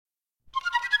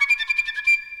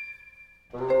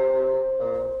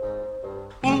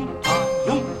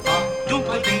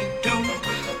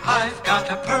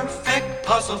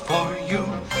whistle for you.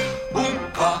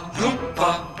 Oompa,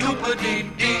 loompa,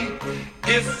 doompa-dee-dee.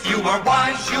 If you are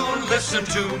wise, you'll listen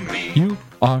to me. You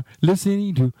are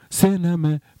listening to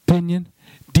Cinema Opinion,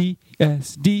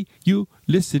 DSD. You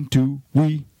listen to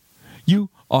we. You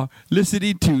are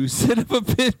listening to Cinema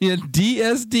Opinion,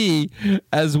 DSD,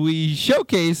 as we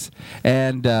showcase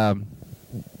and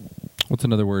what's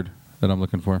another word that I'm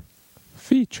looking for?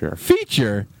 Feature.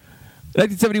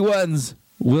 1971's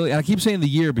Willy. I keep saying the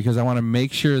year because I want to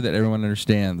make sure that everyone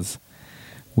understands.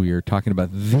 We are talking about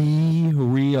the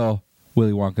real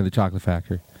Willy Wonka and the Chocolate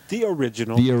Factory. The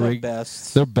original. The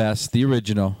best. The best. The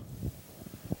original.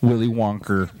 Willy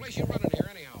Wonka.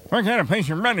 What kind of place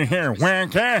you running here,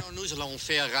 Wonka?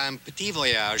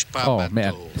 Oh,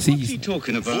 man. See, What's he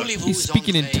talking about? he's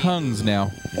speaking in tongues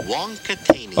now.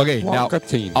 Wonkatania. Okay, now,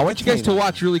 Wonkatania. I want you guys to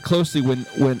watch really closely when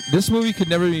this movie could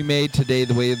never be made today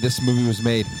the way this movie was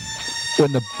made.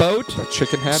 When the boat... The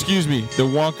chicken head? Excuse me, the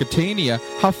Wonkatania.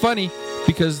 How funny,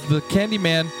 because the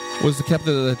Candyman was the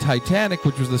captain of the Titanic,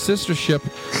 which was the sister ship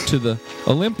to the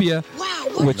Olympia,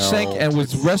 which sank and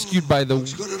was rescued by the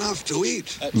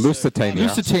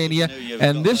Lusitania.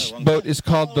 And this boat is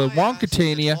called the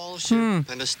Wonkatania.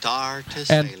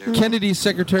 And Kennedy's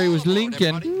secretary was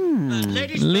Lincoln.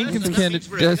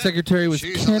 Lincoln's secretary was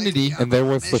Kennedy. And there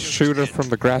was the shooter from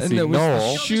the grassy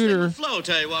knoll.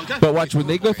 But watch, when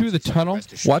they go through the tunnel,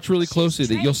 watch really closely.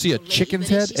 That you'll see a chicken's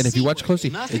head, and if you watch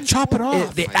closely, They chop it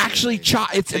off. they actually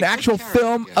chop. It's an actual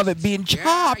film of it being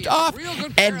chopped off,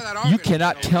 and you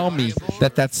cannot tell me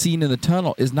that scene in the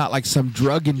tunnel is not like some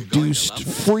drug-induced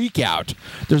freak out.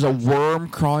 There's a worm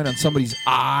crawling on somebody's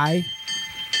eye.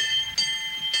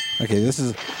 Okay, this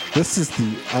is the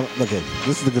okay.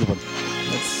 This is the good one.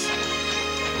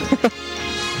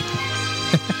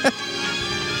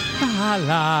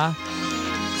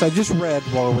 So I just read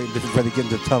while we're waiting for everybody to get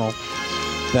into the tunnel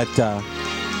that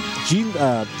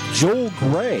Joel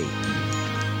Grey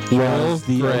was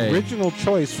the original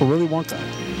choice for Willy Wonka.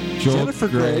 Jennifer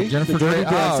Grey.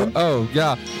 Oh,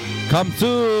 yeah. Come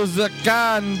to the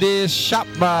candy shop,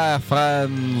 my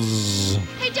friends.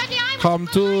 Hey, Daddy, Come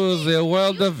to the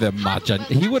world of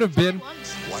imagination. He would have been.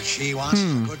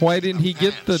 Why didn't he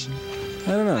get the?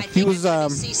 I don't know. He was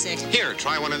Here,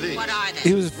 try one of these. What are they?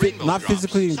 he was not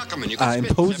physically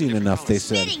imposing enough. They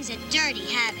said. Spitting's a dirty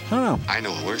habit. I don't know. I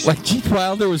know a worse. Like Gene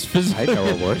Wilder was physically. I know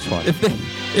a worse one.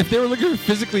 If they were looking for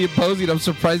physically imposing, I'm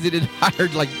surprised they didn't hire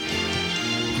like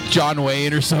John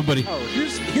Wayne or somebody. Oh,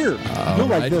 here. You'll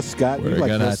like this, Scott. We're You'll like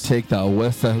gonna this. take the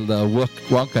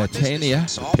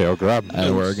Wonkatania, Pale grub.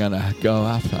 and we're gonna go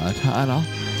up the tunnel,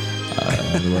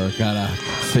 and we're gonna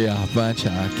see a bunch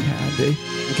of candy.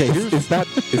 Okay, Is that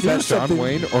John something-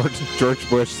 Wayne or George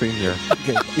Bush Sr.?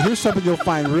 Okay, here's something you'll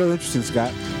find real interesting,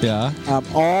 Scott. Yeah.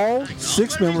 All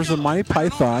 6 members of Monty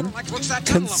Python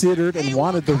considered and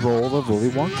wanted the role of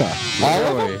Willy Wonka.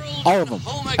 Really? All of them.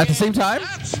 At the same time?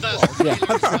 Yeah.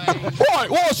 Right,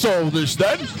 we'll solve this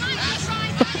then.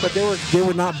 But they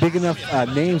were not big enough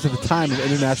names at the time of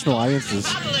international audiences.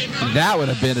 That would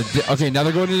have been okay. Now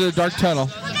they're going into the dark tunnel.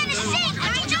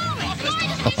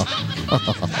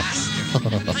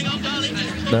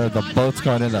 The boat's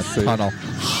going in the tunnel.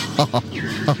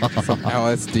 Some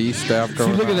LSD stuff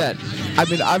going See, look on. at that. I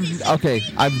mean,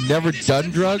 I've never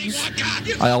done drugs.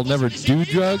 I'll never do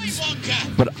drugs.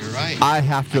 But I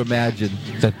have to imagine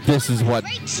that this is what.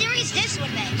 Great series this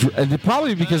would make. And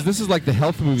probably because this is like the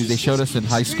health movies they showed us in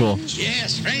high school.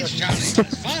 Yes, strange jobs are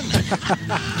fun.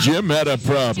 Jim had a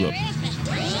problem.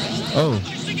 Oh.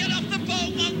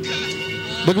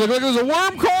 Look, there's a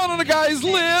worm crawling on a guy's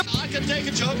lip. I can take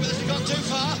a joke, but this has gone too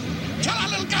far. Tell our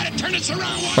little guy to turn this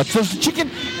around. But there's the chicken,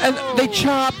 and they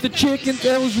chopped the chicken.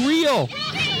 That was real.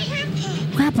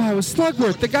 Grandpa, it was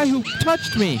Slugworth, the guy who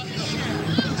touched me.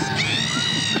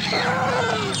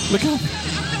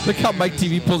 Look how Mike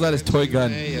TV pulls out his toy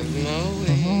gun.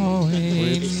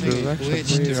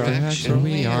 Which direction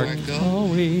we are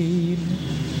going.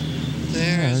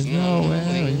 There's no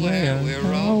knowing where we're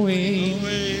going,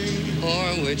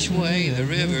 or which way the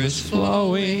river's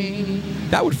flowing.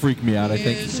 That would freak me out, I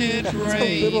think. Is it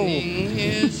raining?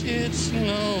 Is it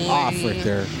snowing? Off right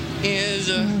there. Is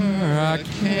a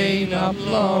hurricane a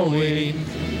blowing?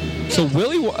 So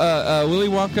Willy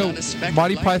Wonka,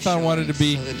 Monty Python wanted to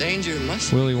be So the danger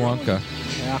must Willy Wonka.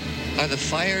 Are the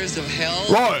fires of hell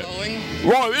Right. glowing?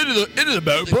 Right, into the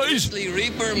boat, The grizzly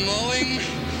reaper mowing?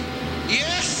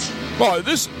 Yes! Right,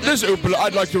 this Oompa,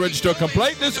 I'd like to register a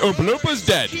complaint. This Oompa Loompa's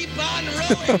dead. Keep on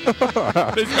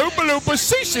rowing! This Oompa Loompa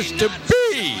ceases to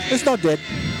be. It's not dead.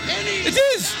 It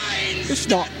is. It's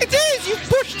not. It is. You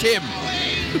pushed him.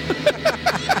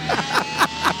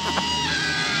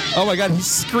 Oh my God, he's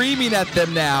screaming at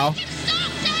them now.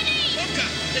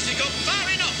 Wonka, this has gone far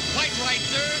enough. Quite right,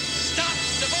 sir. Stop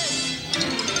the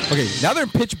boat. Okay, now they're in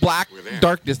pitch black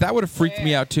darkness. That would have freaked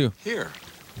me out too. Here.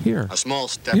 Here. A small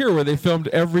step. Here, where they filmed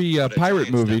every But a pirate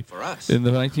giant movie step for us. in the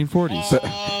 1940s.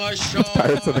 It's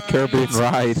Pirates of the Caribbean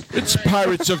ride. It's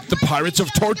Pirates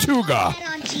of Tortuga. Get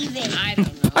on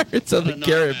TV. Pirates of the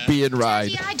Caribbean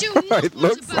ride. I do It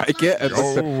looks like it. And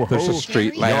there's a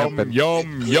street lamp. And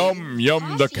Yum,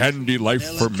 the candy life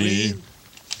for me.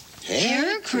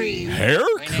 Hair cream. Hair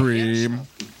cream.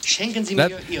 Schenken Sie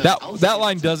mir Ihre That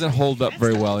line doesn't hold up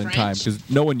very well in time because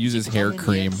no one uses hair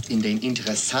cream. in den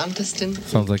interessantesten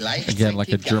Sounds like, again, like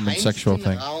a German sexual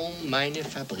thing.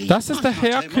 Das ist the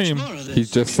hair cream. he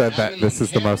just said that this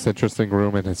is the most interesting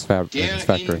room in his factory.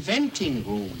 Inventing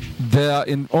room.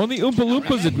 Only Oompa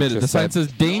Loompas admitted. The sign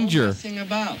says danger. Nothing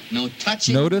about. No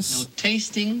touching. Notice, No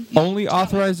tasting. No only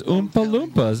authorized Oompa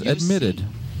Loompas You admitted. see,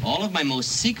 all of my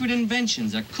most secret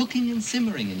inventions are cooking and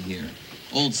simmering in here.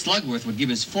 Old Slugworth would give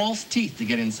his false teeth to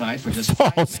get inside for just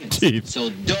 5 False minutes. teeth. So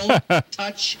don't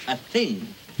touch a thing.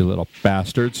 You little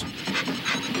bastards.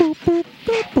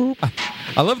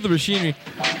 I love the machinery.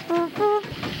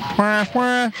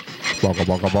 Boggle, boggle,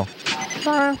 boggle.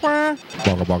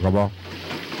 Boggle, boggle, boggle.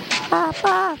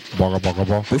 Boggle, boggle,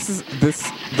 boggle.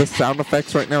 The sound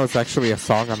effects right now is actually a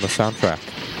song on the soundtrack.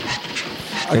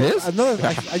 It is?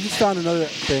 I just found another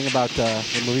thing about the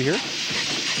movie here.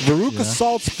 Veruca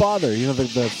Salt's father, you know,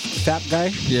 the fat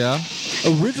guy? Yeah.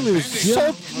 Originally was Jim.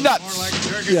 So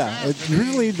nuts. Yeah.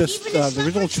 Originally, the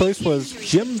original choice was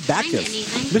Jim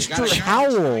Backus. Mr.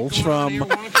 Howell from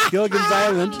Gilligan's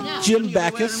Island. Jim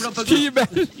Backus.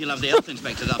 You'll have the health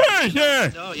inspectors up.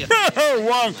 Yeah.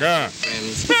 Wonka.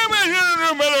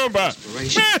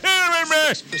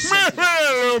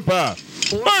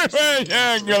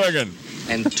 Gilligan.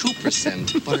 And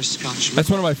 2% butterscotch. That's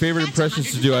one of my favorite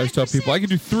impressions to do. I always tell people I can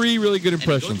do 3 really good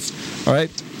impressions. All right.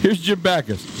 Here's Jim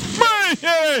Backus.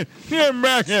 Jim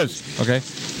Backus. Okay.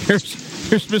 Here's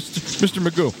Mr.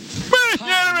 Magoo.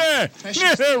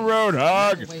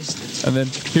 Roadhog. And then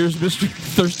here's Mr.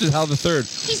 Thurston Howell III.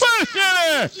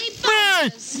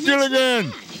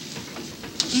 Gilligan.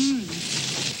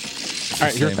 All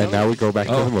right, here. And now we go back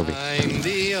to the movie.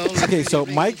 Okay, so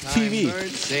Mike TV.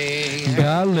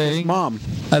 Darling. Mom.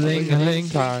 A-ling.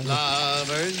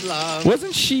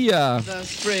 Wasn't she,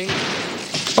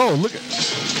 Oh, look at...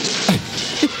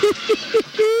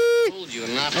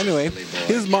 Anyway,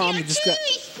 his mom just got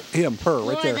him, her,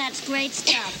 right Boy, there. that's great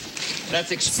stuff.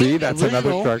 That's See, that's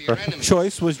another character.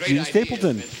 Choice was Gene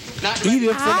Stapleton.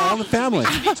 Edith from All in the Family.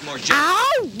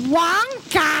 Oh,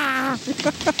 Wonka!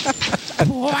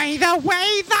 Boy, the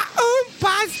way the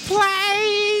Oompas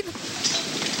played!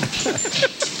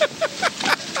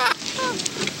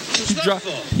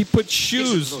 He put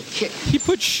shoes. He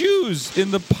put shoes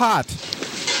in the pot.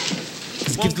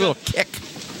 Just gives a little kick.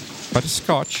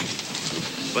 Butterscotch.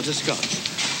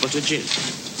 Butterscotch. Butter gin.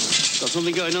 Got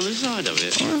something going on the side of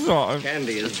it.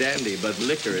 Candy is dandy, but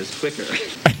liquor is quicker.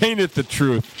 Ain't it the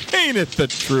truth? Ain't it the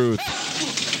truth?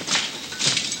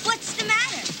 What's the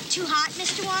matter? Too hot,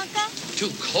 Mr. Wonka? Too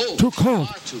cold. Too cold.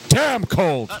 Damn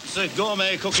cold. That's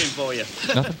gourmet cooking for you.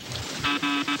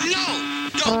 No!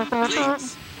 Don't,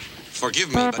 please. Forgive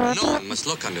me, but no one must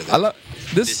look under I them. love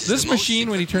this machine.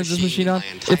 When he turns this machine on,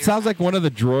 it sounds like one of the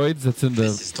droids that's in the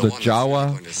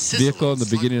Jawa vehicle in the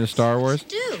beginning of Star Wars.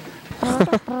 Do.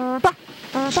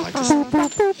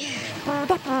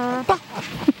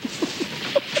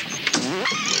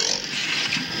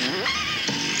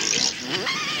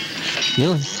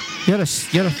 You're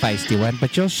a feisty one,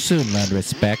 but you'll soon learn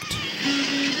respect.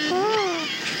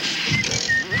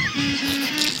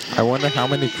 I wonder how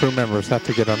many crew members have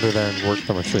to get under there and work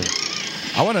the machine.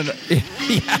 I want to know.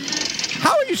 Yeah.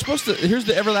 How are you supposed to? Here's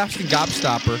the everlasting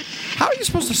gobstopper. How are you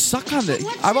supposed to suck on it?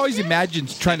 I've always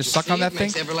imagined trying to suck on that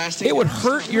thing. It would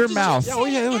hurt your mouth. Oh,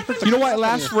 yeah, it would hurt. You know why it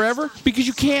lasts forever? Because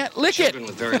you can't lick it. Children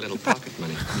with very little pocket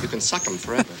money. You can suck them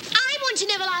forever. I want an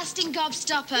everlasting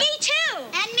gobstopper. Me too.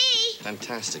 And me.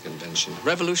 Fantastic invention.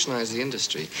 Revolutionize the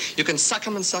industry. You can suck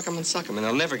them and suck them and suck them, and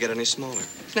they'll never get any smaller.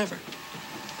 Never.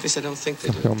 At least I don't think they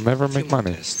do. He'll never make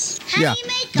money. Yeah,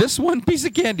 this one piece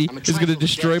of candy is going to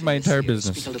destroy my entire Speak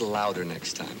business. a little louder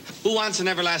next time. Who wants an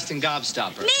everlasting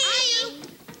gobstopper? Me.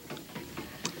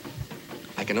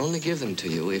 I can only give them to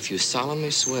you if you solemnly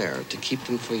swear to keep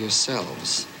them for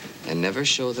yourselves and never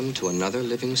show them to another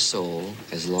living soul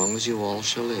as long as you all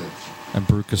shall live. And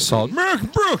Veruca Salt.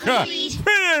 Veruca!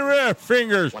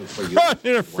 Fingers! One for you. Cut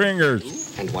your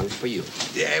fingers! And one for you.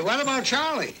 Yeah, what about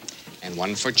Charlie? And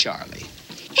one for Charlie.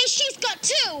 Hey, she's got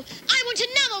 2. I want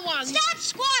another one. Stop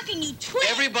squawking, you twit.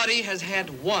 Everybody has had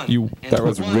one. That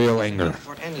was one real isn't anger. enough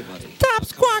for anybody. Stop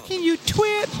squawking, you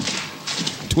twit.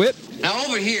 Twit? Now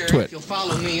over here, Twit. if you'll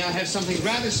follow me, I have something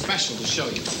rather special to show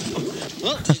you.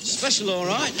 Well, it's special, all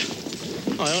right.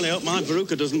 I only hope my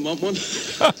Veruca doesn't want one.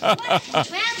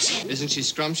 Isn't she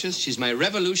scrumptious? She's my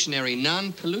revolutionary,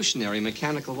 non-pollutionary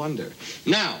mechanical wonder.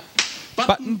 Now,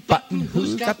 Button,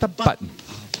 who's got the button?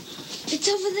 It's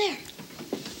over there.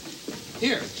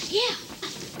 Here. Yeah.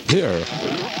 Here.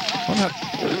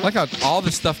 Like how all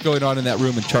this stuff going on in that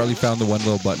room and Charlie found the one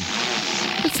little button.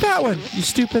 It's that one, you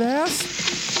stupid ass.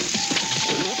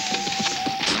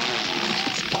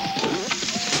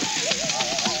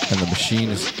 And the machine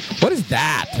is... What is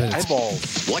that?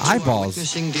 Eyeballs. What you are Eyeballs.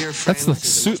 witnessing, dear That's the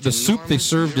friends, is soup they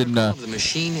served in the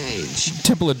machine age.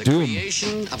 Temple of The Doom.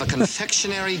 creation of a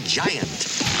confectionery giant.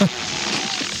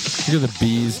 Look at the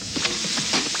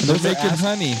bees. And they're making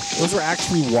honey. Those are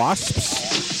actually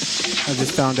wasps. I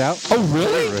just found out. Oh,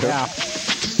 really? Yeah.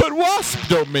 But wasps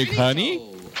don't make honey.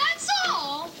 That's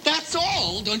all. That's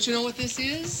all. Don't you know what this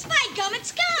is? By gum,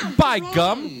 it's gum. By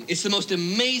gum. It's the most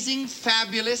amazing,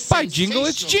 fabulous, By jingle,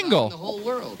 it's sensational jingle. gum in the whole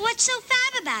world. What's so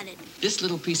fab about it? This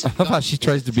little piece I of love how gum she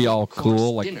tries to be all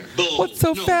cool. Like, dinner. what's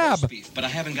so No, fab? roast beef, but I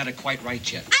haven't got it quite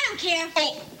right yet. I don't care.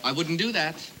 Oh, I wouldn't do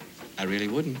that. I really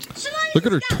wouldn't. So long as Look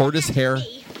at her it's got tortoise that hair.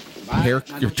 tea. Your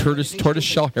tortoise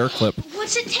shell hair clip.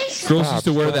 What's it taste like? Girls used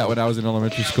to wear that when I was in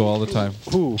elementary school all the time.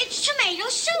 Who? It's tomato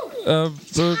soup.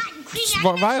 The Hot and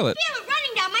creamy. Violet. Feel it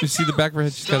running down my You see the throat. back of her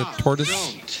head? She's got a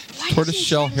tortoise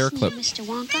shell hair clip. Mr.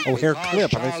 Wonka. Oh, hair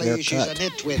clip. I think hair cut.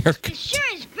 It sure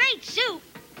is great soup.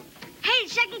 Hey, the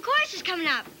second course is coming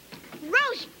up.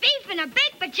 Roast beef and a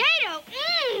baked potato.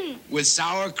 Mmm. With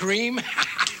sour cream?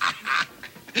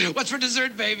 What's for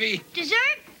dessert, baby?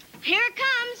 Dessert? Here it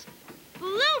comes.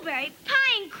 Blueberry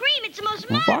pie and cream. It's the most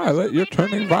Violet, you're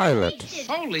turning violet.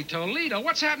 Holy Toledo,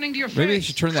 what's happening to your face? Maybe they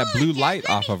should turn that blue light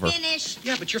off of her. finish.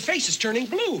 Yeah, but your face is turning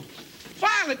blue.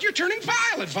 Violet, you're turning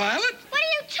violet, Violet. What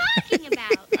are you talking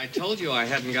about? I told you I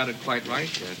hadn't got it quite right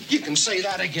yet. You can say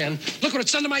that again. Look what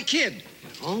it's done to my kid.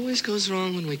 Always goes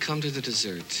wrong when we come to the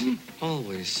dessert.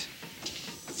 Always.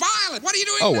 Violet, what are you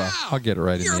doing Oh, now? well. I'll get it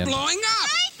right in You're the end. blowing up.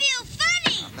 I feel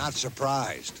funny. I'm not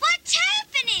surprised. What's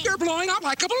happening? You're blowing up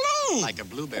like a balloon. Like a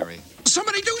blueberry.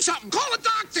 Somebody do something. Call a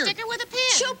doctor. Stick her with a pin.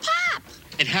 She'll pop.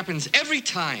 It happens every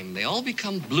time. They all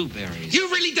become blueberries.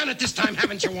 You've really done it this time,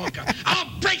 haven't you, Wonka? I'll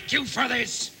break you for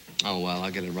this. Oh, well,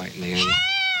 I'll get it right in the end.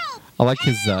 I like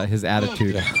his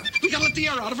attitude. We gotta let the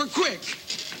air out of her quick.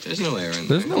 There's no air in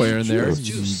There's there. no air in there.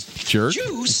 Juice. Jerk.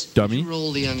 Juice? Dummy.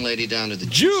 Roll the young lady down to the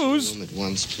Juice? room at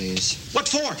once, please. What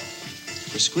for?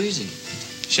 For squeezing.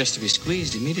 She has to be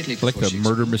squeezed immediately I like before the she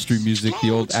murder mystery music, the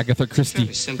old Agatha Very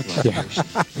Christie. simple Yeah. operation.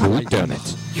 Who done it?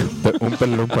 The Oompa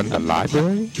Loompa in the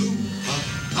library?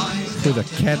 With a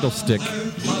candlestick.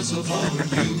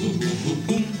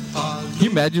 Can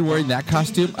you imagine wearing that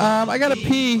costume? I gotta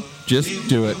pee. Just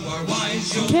do it.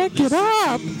 Can't get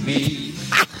up.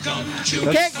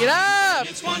 Can't get up.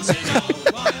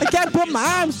 I can't put my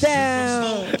arms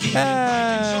down.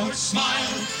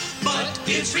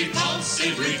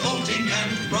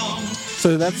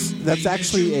 So that's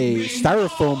actually a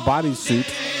styrofoam bodysuit,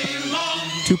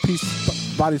 two-piece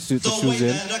bodysuit that she was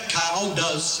in.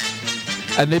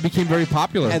 And they became very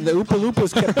popular. And the Oompa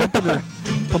Loompas kept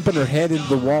pumping her head into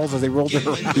the walls as they rolled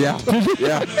her around. Yeah.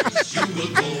 Yeah.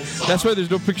 That's why there's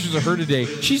no pictures of her today.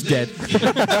 She's dead.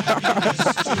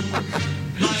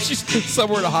 She's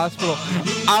somewhere in a hospital.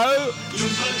 I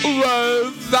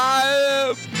was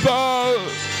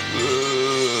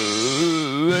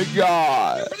the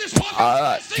guy. I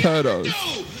like turtles.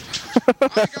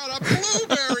 I got a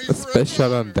blueberry for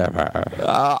Special endeavor.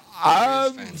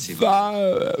 I'm Fancy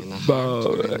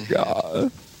the guy.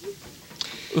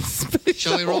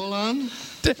 Shall we roll on?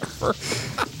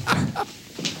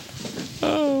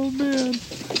 Oh, man.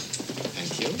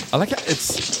 Thank you. I like how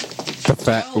it's... The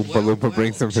fat Oompa Loompa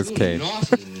brings him his cane.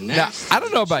 Now, I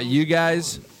don't know about you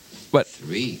guys, but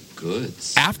 3 good.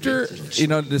 after,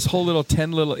 this whole little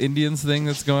 10 little Indians thing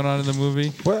that's going on in the movie,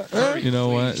 What? you know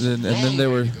what? And then there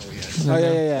were... Oh,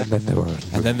 yeah. And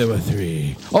then there were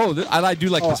 3. Oh, I do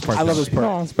like this part. I love though. this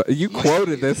part. But you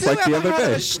quoted this like the other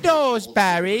day.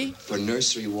 Snowsberry. For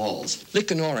nursery walls.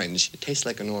 Lick an orange. It tastes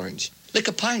like an orange. Lick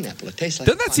a pineapple. It tastes like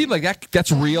Doesn't that seem like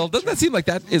that's real? Doesn't that seem like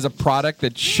that is a product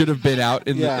that should have been out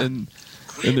in Yeah. in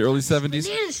the early 70s?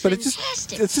 But it's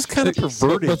just kind of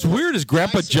perverted. What's weird is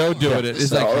Grandpa Joe doing it.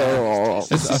 It's like, I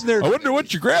wonder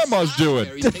what your grandma's doing.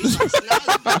 Whoever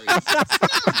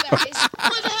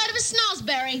heard of a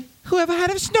snowsberry? Whoever had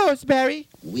a snowsberry?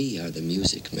 We are the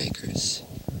music makers.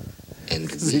 And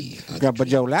we are the Grandpa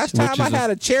Joe, last Which time I is a- had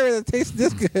a cherry that tasted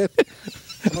this good.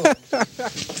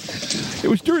 It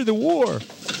was during the war.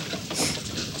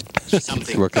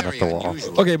 He's looking at the wall.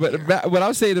 Okay, but what I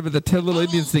was saying about the 10 Little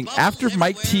Indians thing, after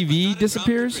Mike TV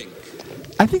disappears,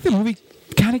 I think the movie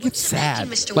kind of gets sad.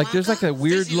 Like there's like a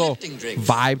weird little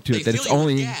vibe to it that it's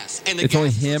only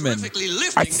him and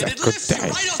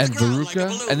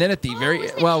Veruca, and then at the very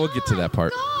we'll get to that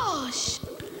part.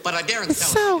 But I daren't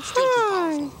It's tell so you. It's still too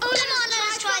high. powerful. Oh, come on, let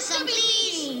us try some,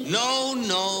 please.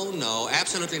 No,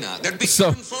 absolutely not. There'd be So-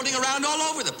 children floating around all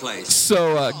over the place.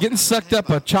 So getting sucked up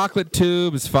a chocolate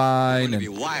tube is fine, Be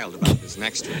and wild about this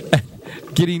next one.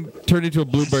 getting turned into a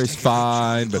blueberry is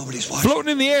fine, but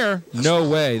floating in the air, no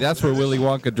way. That's where Willy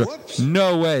Wonka.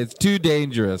 No way. It's too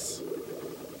dangerous.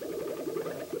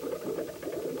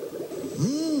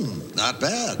 Not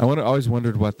bad. I always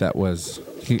wondered what that was.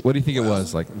 What do you think it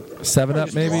was? Like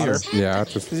 7-Up maybe? Or Yeah,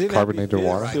 just carbonated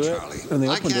water. And they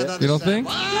opened it. you don't think?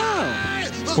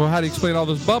 Well, how do you explain all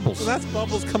those bubbles? So that's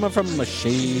bubbles coming from a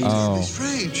machine. Oh.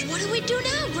 Strange. What do we do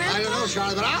now, Grandpa? I don't know,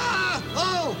 Charlie, but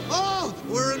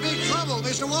we're in big trouble.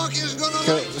 Mr. Wonka is going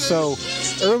to So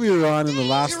earlier on in the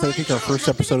last, I think our first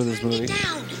episode of this movie,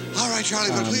 All right, Charlie,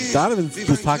 but please. Donovan be was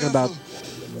very talking careful.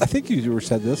 about, I think you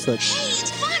said this, that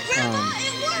It's fun, Grandpa.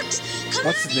 It works. Come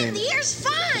what's on his in. name? The air's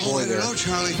fine. Oh, I don't know,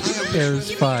 Charlie.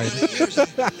 Hair's fine.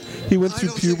 he went through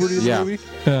puberty in the Yeah. movie.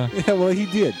 Yeah. Yeah, well, he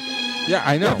did. Yeah,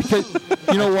 I know. Because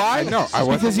you know why? No, I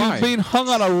wasn't Because he was lying. being hung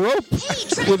on a rope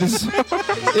with his.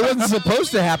 It wasn't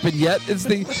supposed to happen yet. It's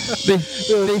they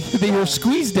were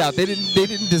squeezed out. They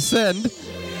didn't descend.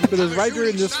 But it was right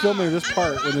during this filming of this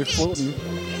part when they're floating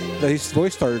that his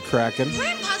voice started cracking.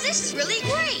 Grandpa, this is really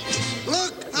great.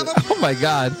 Look, I'm a Oh my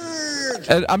God!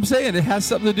 And I'm saying it has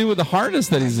something to do with the harness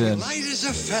that he's in. light as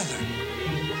a feather.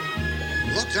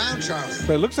 Look down, Charlie.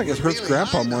 But it looks like it hurts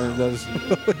Grandpa more than it does.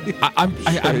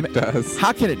 It does.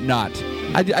 How can it not?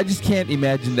 I just can't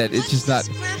imagine that it's just not.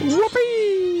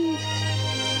 Whoopee!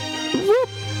 Whoop!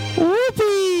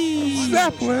 Whoopee!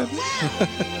 Zeppelin!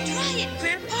 Try it,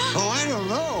 Grandpa. Oh, I don't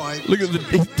know. Look at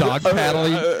the dog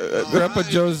paddling. Grandpa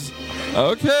Joe's.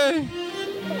 Okay.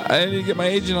 I need to get my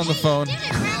agent on the phone.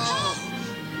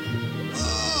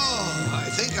 Oh, I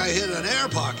think I hit an air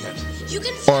pocket. You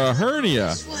can Or a hernia.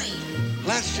 this way.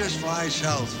 Let's just fly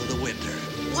south for the winter.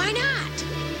 Why not?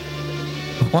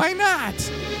 Why not?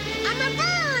 I'm a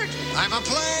bird. I'm a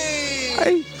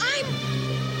plane. I'm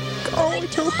Going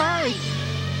too high.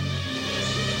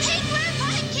 Hey, Grandpa,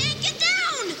 I can't get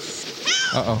down.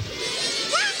 Help! Uh-oh.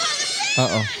 Grandpa, the fish!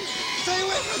 Uh-oh. Stay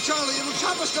away from it, Charlie. It'll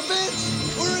chop us to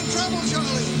bits. We're in trouble,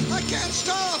 Charlie. I can't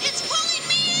stop. It's pulling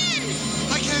me in.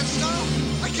 I can't stop.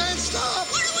 I can't stop.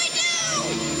 What do we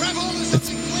do? Grab hold of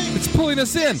something quick. It's pulling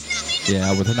us in.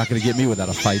 Yeah, well, they're not going to get me without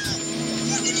a fight.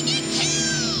 We're gonna get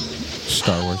killed.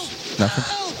 Star Wars. Nothing.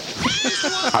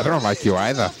 I don't like you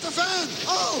either. Off the fan.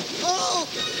 Oh.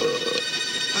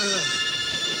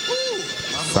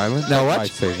 Silent. Now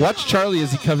lightsaber. watch Charlie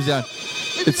as he comes down.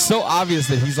 It's so obvious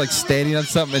that he's like standing on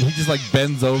something and he just like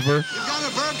bends over. You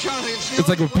got a bird, Charlie. It's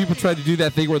like when people try to do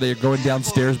that thing where they're going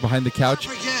downstairs behind the couch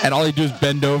and all they do is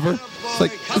bend over. It's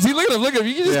like, see, look at him, look at him.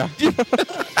 You can just,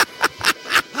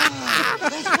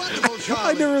 That's wonderful, Charlie.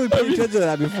 I never really paid attention to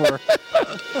that before.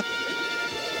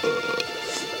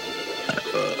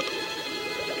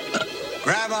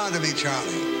 Grab onto me,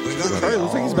 Charlie. We're gonna Charlie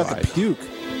looks like he's about to puke.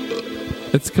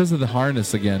 It's because of the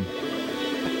harness again.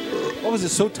 What was it?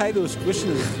 So tight it was squishing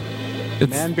his It's,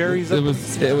 man-berries it up?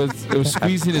 was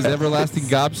squeezing his everlasting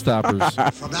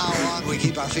gobstoppers. From now on, we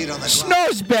keep our feet on the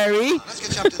ground. Snoresberry. Let's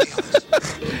get you up to the others.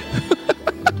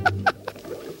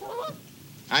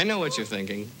 I know what you're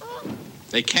thinking.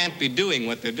 They can't be doing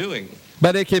what they're doing.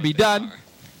 But it can be done.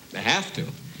 They have to.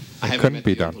 I haven't couldn't met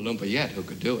be the done. Oompa Loompa yet who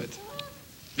could do it.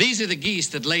 These are the geese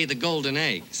that lay the golden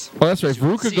eggs. Well, that's right.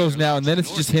 Veruca goes now, and then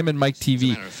it's just him and Mike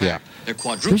TV. Yeah. They're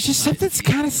quadruple. There's just something that's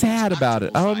kind of sad about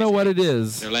it. I don't know what it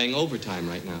is. They're laying overtime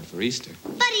right now for Easter.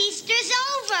 But Easter's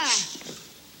over.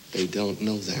 They don't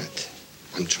know that.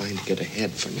 I'm trying to get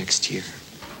ahead for next year.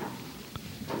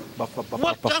 What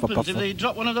happens if they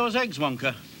drop one of those eggs,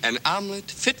 Wonka? An omelet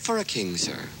fit for a king,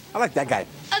 sir. I like that guy.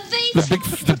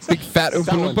 The big fat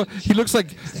Oompa Loompa. He looks like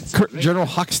General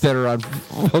Hockstetter on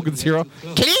Hogan's Hero.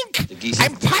 Clink!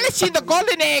 I'm polishing the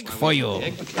golden egg for you.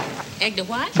 Egg to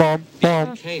what? Bum, bum,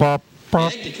 bum, The bum.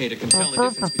 egg indicator can tell the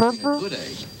difference between a good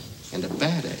egg and a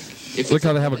bad egg. If Look it's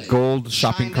how they have good a egg, gold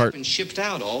shopping shined cart. up and shipped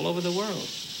out all over the world.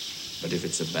 But if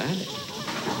it's a bad egg,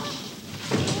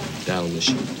 down the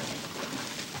chute.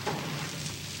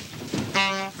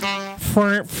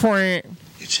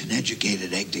 It's an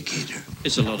educated egg indicator.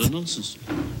 It's a lot of nonsense.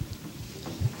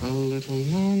 A little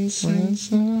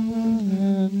nonsense rushed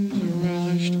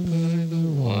by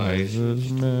the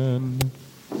wisest men.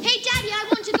 Hey, Daddy, I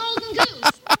want a golden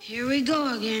goose. Here we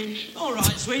go again. All right,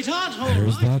 sweetheart. All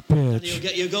There's right. that You'll bitch.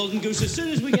 get your golden goose as soon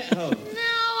as we get home. No,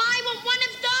 I want one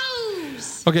of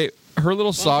those. Okay, her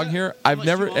little song here, I've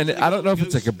never, and I don't know if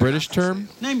it's like a British term,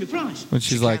 Name your price. when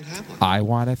she's like, I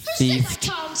want a feast.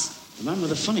 The man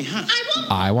with a funny hat.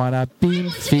 I want a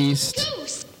bean feast.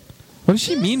 What does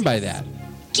she mean by that?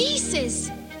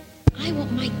 Geeses. I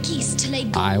want my geese to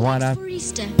lay I want a for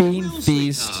Easter. bean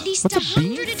feast. At least What's a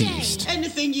bean 100 a day. feast?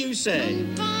 Anything you say.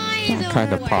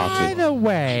 Kind of By party. the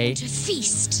way, To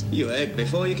feast. You ate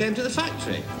before you came to the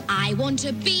factory. I want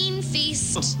a bean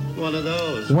feast. One of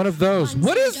those. one of those.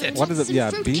 What is it? What is it? Yeah,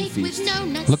 bean feast.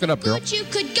 Look it up, girl. You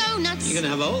could go nuts. You're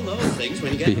going to have all those things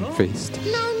when you get Bean home. feast.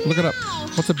 No, Look it up.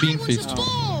 What's a bean feast?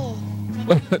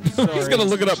 He's gonna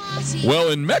look it up. Well,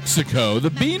 in Mexico, the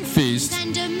bean feast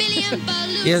And a million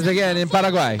balloons is again in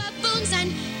Paraguay. baboons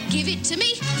and give it to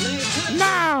me.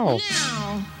 Now.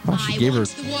 Now. Oh, she gave her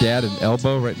dad an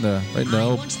elbow right in the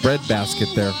old bread basket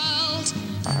there.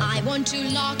 I want to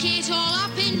lock it all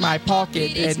up in My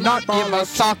pocket and not in my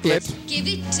socket. Give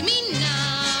it to me now.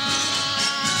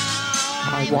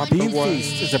 I want Bean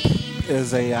Feast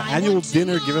is a annual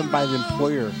dinner given by the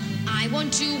employer. I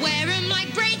want to wear 'em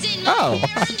like braids in my Oh,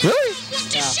 hair and really? I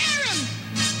want to share 'em.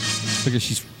 Look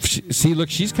at look,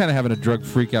 she's kind of having a drug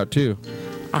freak out too.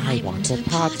 I want a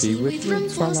party with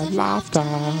rooms full of laughter.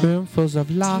 Roomfuls of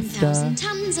laughter. 10,000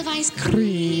 tons of ice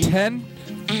cream.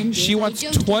 She wants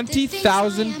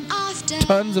 20,000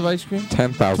 tons of ice cream.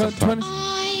 10,000 tons.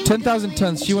 10,000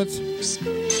 tons. She wants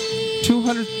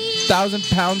 200,000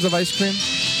 pounds of ice cream.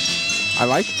 I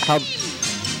like how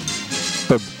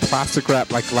the plastic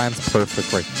wrap lands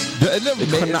perfectly. It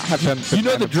could not have been. You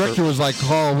know, the director was like,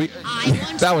 "Oh,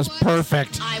 that was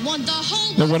perfect." I want the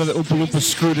whole Then one of the Oompa Loompas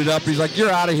screwed it up. He's like,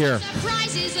 "You're out of here.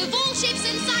 prizes of all shapes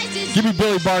and sizes. Give me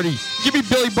Billy Barty. Give me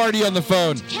Billy Barty on the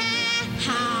phone."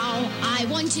 How I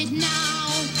want it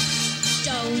now.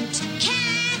 Don't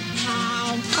care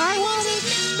how I want it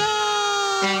now.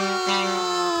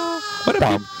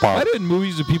 Why do in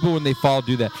movies do people when they fall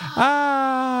do that?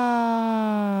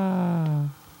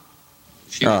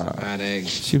 She was a bad egg.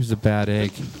 She was a bad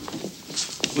egg.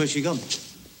 Where's she gone?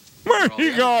 Where's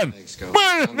he gone?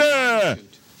 Where's the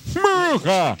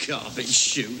Garbage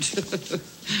shoot.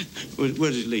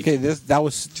 Where did it leak? Okay,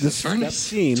 that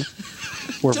scene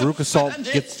where Veruca Salt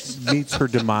meets her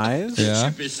demise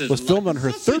was filmed on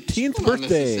her 13th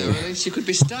birthday. She could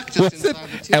be stuck just Was it? inside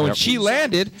the tube. And when she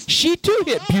landed, she too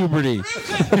hit puberty.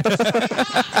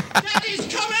 Daddy's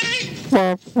coming!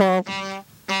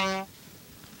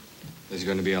 There's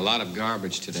going to be a lot of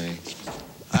garbage today.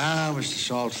 Mr.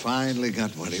 Salt finally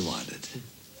got what he wanted.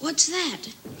 What's that?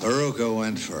 Veruca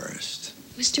went first.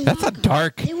 Mr. That's a Walker,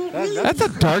 dark. they won't really That's a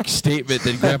dark statement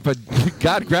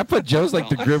that Grandpa Joe's like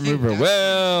the Grim Reaper.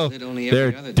 Well,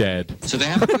 they're dead. So they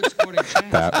have a good sporting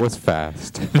chance. That was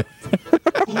fast.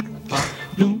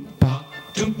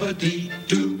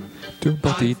 Doompa-dee-doo.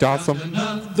 Doompa-dee dawsome.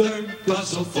 Another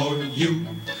puzzle for you.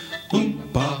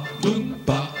 Oompa,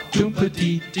 loompa,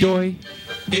 Doompa-dee joy.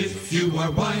 If you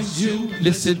are wise, you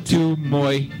Listen to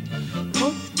Moy.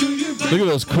 Look at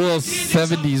those cool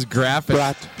 70s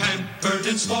graphics. pampered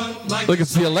and spoiled like Look,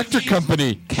 it's the electric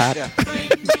company. Cat.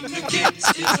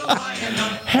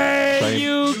 Hey,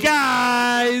 you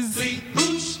guys!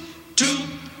 Who's to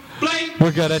blame?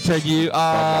 We're gonna turn you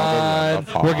on.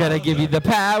 We're gonna give you the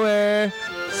power.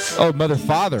 Oh, mother,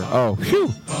 father. Oh,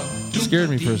 phew. Scared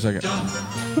me for a second.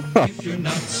 If you're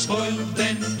not spoiled,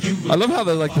 then you will I love how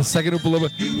the second Oompa Loompa,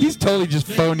 he's totally just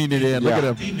phoning it in. Look at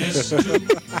him. happiness too.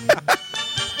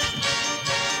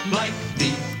 Like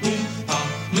the Oompa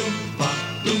Loompa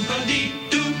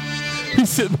Loompa-dee-doo. He's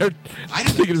sitting there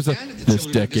thinking to himself, this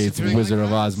decade's Wizard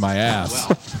of Oz my ass.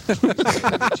 Shall we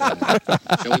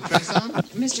press on?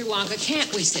 Mr. Wonka,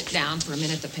 can't we sit down for a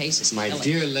minute? The pace is My killing.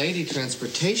 dear lady,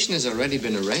 transportation has already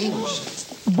been arranged.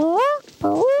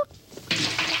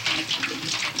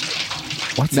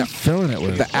 What's he filling it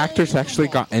with? The actors actually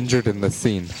got injured in the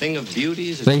scene. Thing of beauty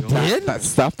is a They joy. did? That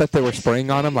stuff that they were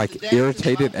spraying on him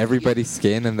irritated everybody's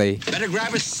skin, and they Better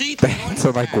grab a seat. had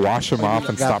to wash them off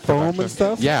and stop foam production. and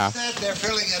stuff? Yeah. That they're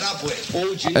filling it up with.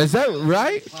 Is that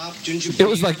right? It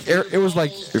was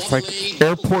like It's like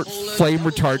airport flame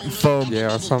retardant foam.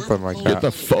 yeah, something like Get that.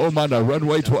 the foam on a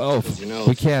runway 12.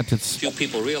 We can't. It's Few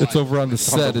people realize it's over on the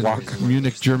set in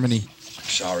Munich, Germany.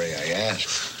 Sorry I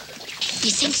asked. You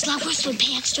think Slugworth would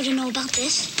pay extra to know about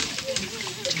this?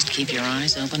 Just keep your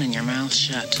eyes open and your mouth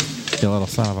shut. You little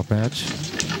son of a bitch.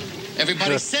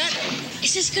 Everybody set?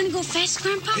 Is this gonna go fast,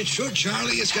 Grandpa? It should,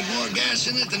 Charlie. It's got more gas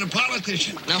in it than a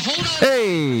politician. Now hold on.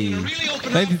 Hey,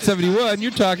 1971.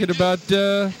 You're talking about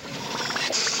Gerald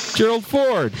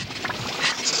Ford.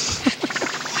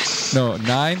 No,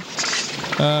 9.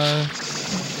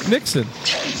 Nixon.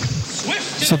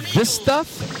 So this stuff?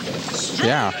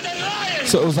 Yeah.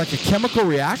 So it was like a chemical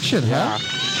reaction, huh?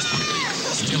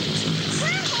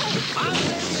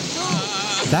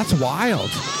 That's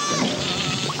wild.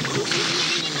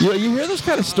 You hear those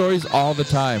kind of stories all the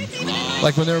time.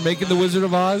 Like when they were making The Wizard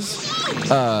of Oz,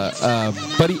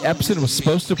 Buddy Epson was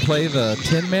supposed to play the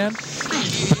Tin Man,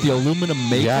 but the aluminum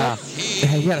makeup,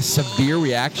 he had a severe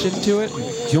reaction to it.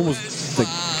 He almost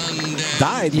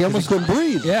died. He almost couldn't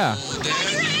breathe. Yeah.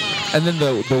 And then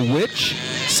the witch,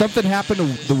 something happened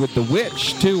with the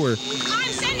witch too, or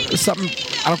something,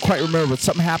 I don't quite remember, but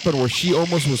something happened where she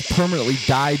almost was permanently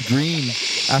dyed green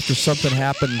after something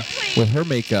happened with her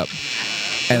makeup.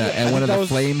 And one of the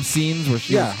flame scenes where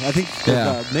she... Yeah, I think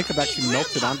the makeup actually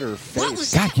melted onto her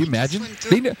face. God, can you imagine?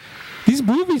 These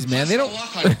movies, man, they don't...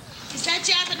 Is that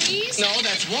Japanese? No,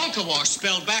 that's Wonka Wash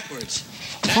spelled backwards.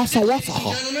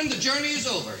 Gentlemen, the journey is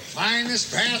over.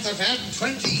 Finest bath I've had in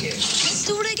 20 years. Let's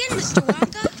do it again, Mr.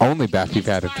 Wonka. Only bath you've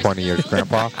had in 20 years,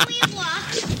 Grandpa.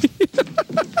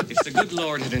 If the good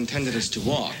Lord had intended us to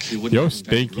walk, he wouldn't You're have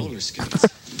invented stinky. roller skates.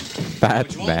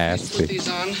 That's nasty.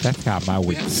 That's how my We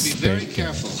week's have to be very stinking.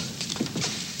 careful.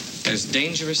 There's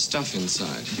dangerous stuff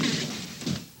inside.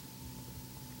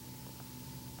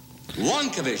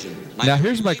 Wonkavision. Now,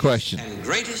 here's my question. And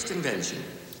greatest invention.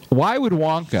 Why would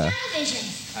Wonka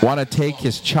want to take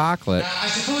his chocolate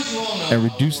and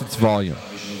reduce its volume?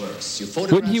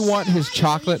 Wouldn't he want his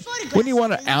chocolate, wouldn't he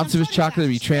want an ounce of his chocolate to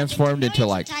be transformed into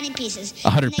like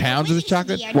 100 pounds of his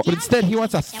chocolate? But instead, he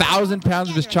wants 1,000 pounds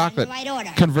of his chocolate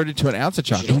converted to an ounce of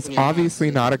chocolate. He's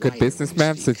obviously not a good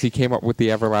businessman since he came up with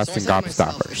the everlasting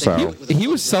gobstopper. So He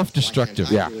was self-destructive.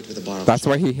 yeah, that's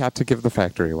why he had to give the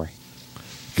factory away.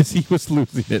 Because he was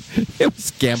losing it. It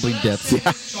was gambling debts.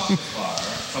 Yeah.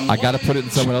 I got to put it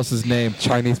in someone else's name.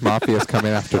 Chinese mafia is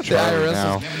coming after Charlie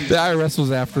now. The IRS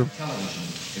was after him.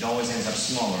 It always ends up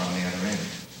smaller on the other end.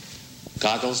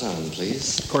 Goggles on,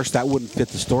 please. Of course, that wouldn't fit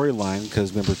the storyline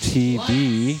because remember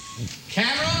TV.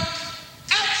 Camera,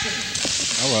 action!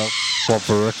 Hello. Well,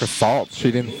 Veruca Salt, she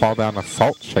didn't fall down a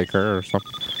salt shaker or something.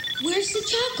 Where's the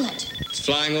chocolate? It's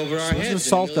flying over our She was a heads.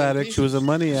 salt addict. She was a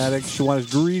money addict. She wanted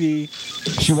greedy.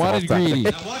 She wanted greedy.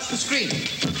 Now watch the screen.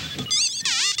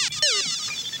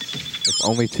 If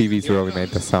only TVs really made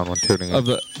the sound when tuning in.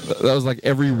 That was like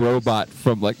every robot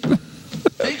from like an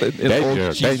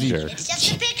old cheesy. It's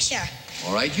just a picture.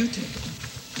 All right, you take it.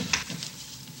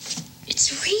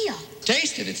 It's real.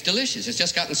 Taste it. It's delicious. It's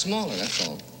just gotten smaller, that's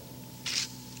all.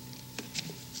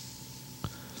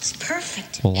 It's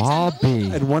perfect. Well, I'll be.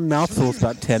 And one mouthful is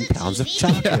about 10 pounds of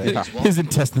chocolate. His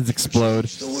intestines explode.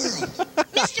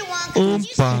 Mr. Wonka, did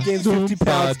you say Oompa, Gains 50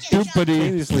 pounds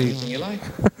doopity. You like?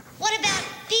 what about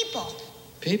people?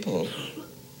 People.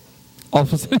 All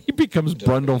of a sudden, he becomes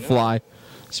Brundlefly.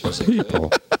 Suppose I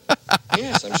could.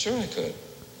 Yes, I'm sure I could.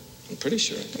 I'm pretty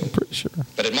sure I could. Pretty sure.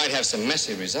 But it might have some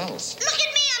messy results. Look at me.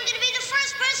 I'm going to be the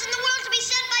first person in the world to be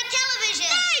sent by television.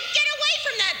 Hey, get away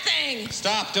from that thing!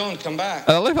 Stop, don't come back.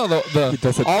 And I like how He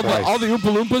does it all twice. the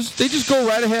Oompa Loompas, they just go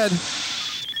right ahead. Mike!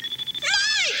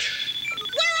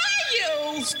 Where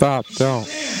are you? Stop, don't.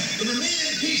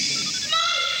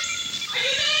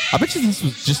 I bet you this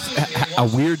was just a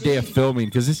weird day of filming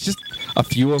because it's just a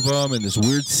few of them and this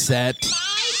weird set.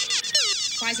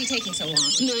 Why is he taking so long?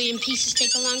 A million pieces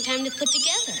take a long time to put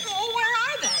together. Oh, where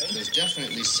are they? There's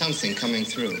definitely something coming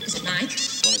through. Is it Mike?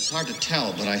 Well, it's hard to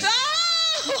tell, but I...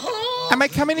 Oh! Am I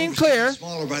coming in clear?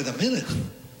 Smaller by the minute.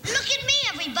 Look at me,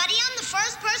 everybody. I'm the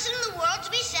first person in the world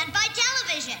to be sent by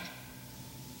television.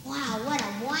 Wow, what a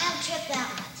wild trip that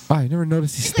was. Oh, I never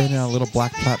noticed he's standing on a little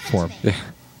black platform. Yeah.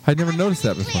 I'd never noticed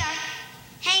that before.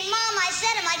 Hey, Mom, I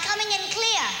said, am I coming in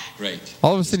clear? Great.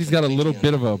 All of a sudden, he's got a little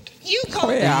bit of a You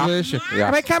call English. Yeah.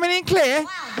 Am I coming in clear? Wow,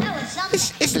 that was something.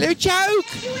 It's a little joke.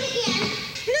 Do it again.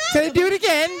 Can I do it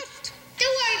again?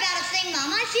 Don't worry about a thing,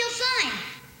 Mom. I feel fine.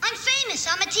 I'm famous.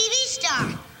 I'm a TV star.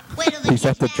 Wait till the He's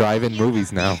at the kids drive-in know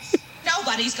movies now.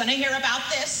 Nobody's gonna hear about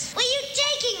this. Where you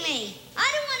taking me? I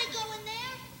don't want to go in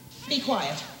there. Be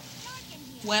quiet.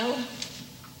 Well,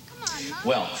 Come on, Mom.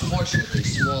 Well, fortunately,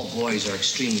 small boys are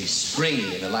extremely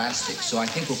springy and elastic, so I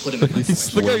think we'll put him in Look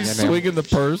how he's swinging the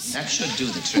purse. That should do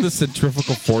the trick. The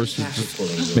centrifugal force is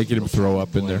just making him throw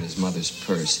up in there. His mother's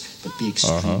purse, but be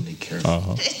extremely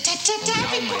careful.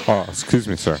 Oh, excuse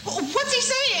me, sir. what's he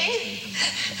saying?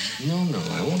 No,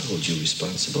 I won't hold you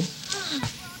responsible.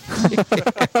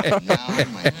 Now,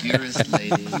 my dearest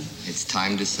lady, it's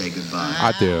time to say goodbye.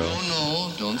 I do.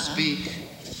 No, don't speak.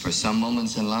 For some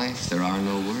moments in life, there are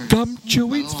no words. Gum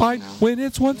chewing's fine when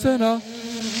it's once in a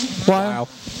while.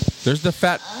 There's the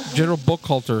fat General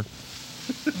Buckhalter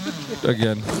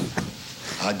again.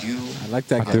 Adieu. I like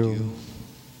that guy. Adieu.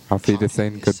 Auf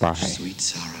Wiedersehen, goodbye. Sweet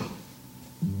sorrow.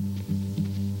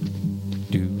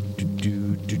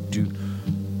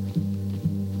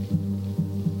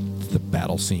 It's the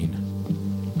battle scene.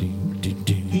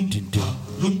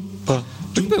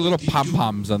 Look at the little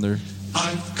pom-poms on their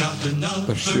I've got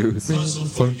another shoes. puzzle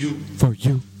for you. For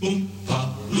you.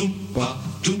 Oompa, loompa,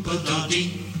 doompa da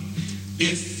dee.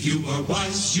 If you are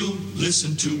wise, you'll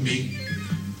listen to me.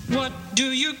 What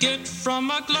do you get from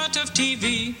a glut of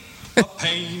TV? A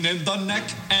pain in the neck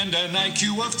and an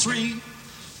IQ of 3.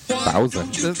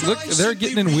 1,000. Look, they're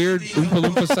getting in weird Oompa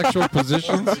Loompa sexual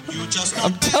positions.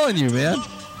 I'm telling you, man.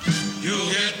 You'll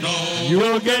get no.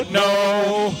 You'll get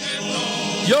no.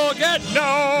 You'll get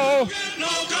no. No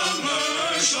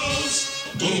commercials.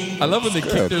 I love when they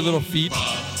kick their little feet.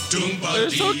 They're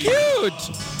so cute.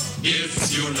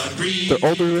 If you're not greedy, They're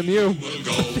older than you.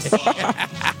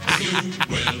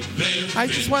 I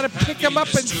just want to pick them up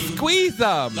and squeeze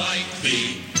them.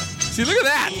 See, look at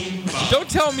that. Don't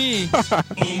tell me.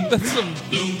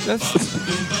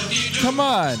 That's come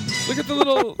on. Look at the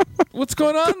little, what's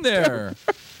going on there?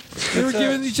 They were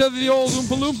giving each other the old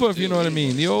Oompa Loompa, if you know what I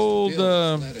mean. The old,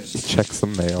 Check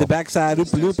some mail. The backside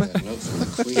Oompa Loompa.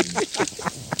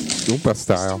 Oompa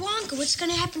style. Mr. Wonka, what's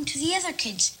going to happen to the other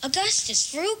kids?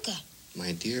 Augustus, Veruca.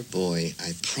 My dear boy,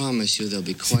 I promise you they'll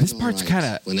be See, quite this part's all kind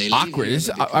right. When they of leave awkward. here,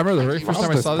 I remember the very first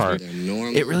time I saw this They're movie,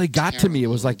 normal, it really got to me. It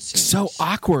was like so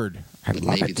awkward. But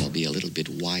maybe they'll be a little bit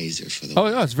wiser for the Oh,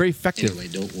 no, it's very effective. Anyway,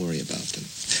 don't worry about them.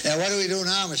 Now, what do we do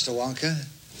now, Mr. Wonka?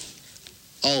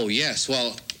 Oh, yes.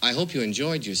 Well, I hope you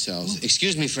enjoyed yourselves.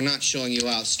 Excuse me for not showing you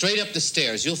out. Straight up the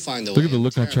stairs. You'll find the way. Look at the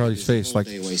look on Charlie's face. Like,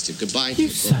 Day wasted. Goodbye. you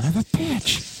son of a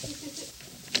bitch.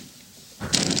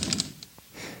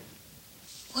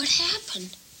 What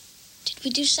happened? Did we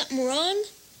do something wrong?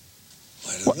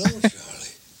 I don't know,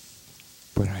 Charlie.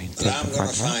 But I intend But I'm to going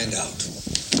to find find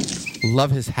out.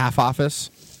 Love his half office.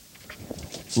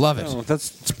 Love it. No,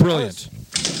 that's It's brilliant.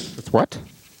 It's what?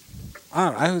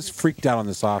 I was freaked out on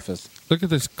this office. Look at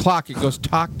this clock. It goes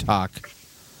talk talk.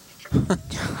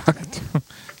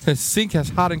 The sink has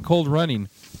hot and cold running.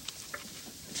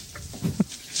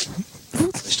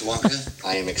 Mr. Wonka,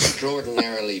 I am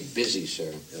extraordinarily busy,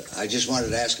 sir. I just wanted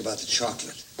to ask about the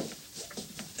chocolate.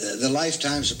 The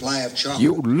lifetime supply of chocolate.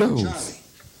 You lose. Charlie,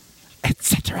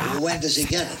 Etc. when does he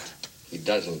get it? He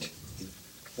doesn't.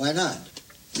 Why not?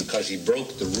 Because he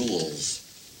broke the rules.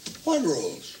 What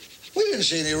rules? We didn't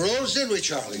see any rules, did we,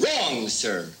 Charlie? Wrong,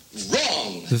 sir.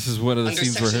 Wrong. This is one of the Under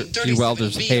scenes where Section Gene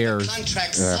Wilder's 37B of hair the is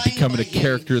contract signed becoming by a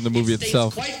character in the movie it states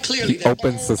itself. quite clearly He that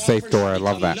opens the all safe door. I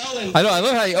love that. offers become I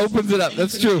know how he opens it up.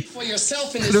 That's true. for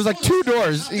yourself in this There's like two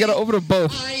doors. You got to open them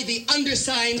both. I, the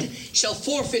undersigned, shall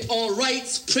forfeit all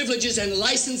rights, privileges, and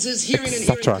licenses herein and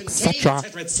Etc., herein contained,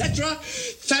 etc. etc.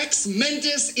 Fax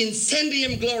mentis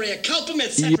incendium gloria calpum, E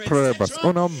etc. pluribus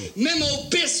unum. Memo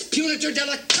bis punitor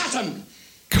delicatum.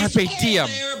 Carpe It's all diem.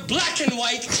 there, black and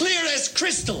white, clear as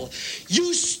crystal.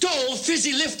 You stole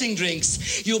fizzy lifting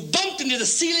drinks. You bumped into the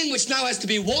ceiling, which now has to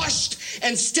be washed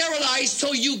and sterilized,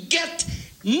 so you get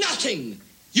nothing.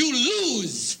 You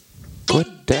lose.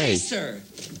 Good day. Sir.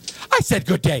 I said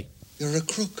good day. You're a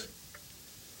crook.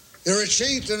 You're a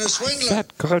cheat and a swindler.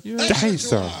 Said good That's day, what you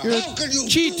sir. are. How can you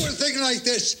cheat. do a thing like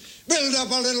this? Build up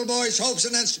a little boy's hopes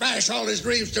and then smash all his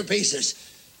dreams to pieces.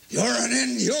 You're an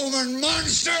inhuman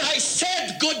monster. I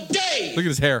said good day. Look at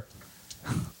his hair.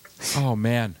 Oh,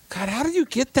 man. God, how did you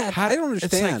get that? I don't It's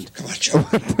understand. Come on, Charlie.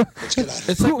 Let's get out of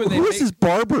It's like when they Who make, is this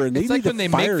barber? And they it's like need when to they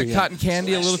make fire the him. cotton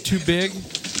candy a little too big.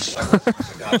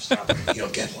 Stop it. You'll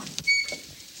get one.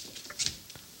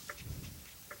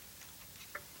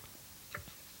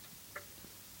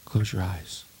 Close your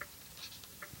eyes.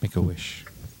 Make a wish.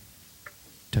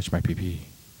 Touch my pee-pee.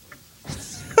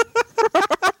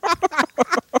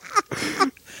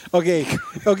 Okay,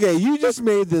 you just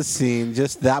made this scene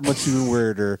just that much even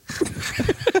weirder.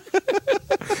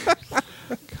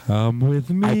 Come with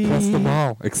me. I pressed them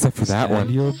all except for that and one.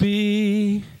 you'll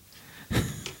be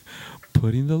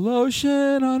putting the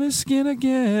lotion on his skin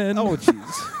again. Oh,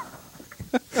 jeez.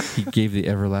 He gave the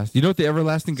everlasting. You know what the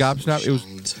everlasting gobstop? It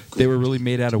was. They were really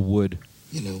made out of wood.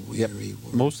 You know, weary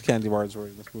world. Most candy bars were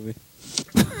in this movie.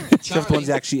 Except the ones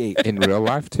he actually ate. In real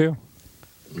life, too.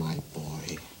 My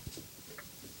boy.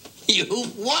 You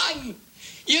won.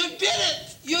 You did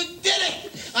it. You did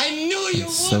it. I knew you And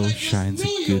would. so I just shines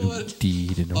knew a you good would. deed.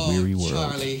 read in a weary world.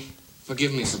 Charlie,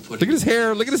 forgive me for putting... Look at his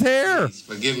hair. Look at his hair. Please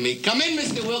forgive me. Come in,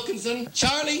 Mr. Wilkinson.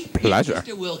 Charlie. Pleasure.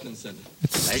 Mr. Wilkinson.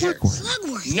 It's Pleasure.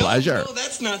 Slugworth. No, Pleasure. no,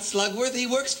 that's not Slugworth. He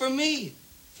works for me.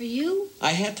 For you?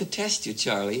 I had to test you,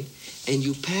 Charlie, and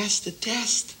you passed the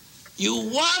test. You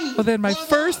won. Well, then my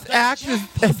first act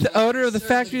as the owner of the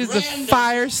factory is to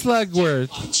fire Slugworth.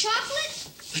 Chocolate?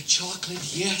 The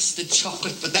chocolate, yes, the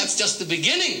chocolate. But that's just the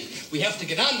beginning. We have to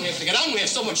get on. We have to get on. We have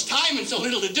so much time and so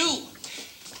little to do.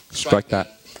 Strike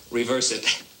that. Reverse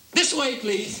it. This way,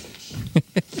 please.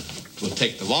 We'll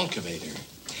take the Wonkavator.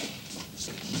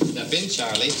 Step in,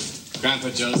 Charlie. Grandpa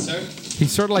Joe, sir.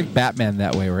 He's sort of like Batman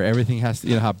that way, where everything has to,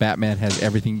 you know how Batman has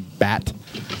everything bat,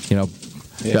 you know.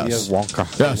 Yeah, he has Wonka.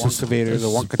 Yes, the Wonkavator, the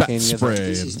Wonkatania.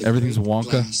 spray. Everything's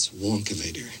Wonka. Glass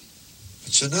Wonkavator.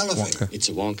 It's an elevator. It's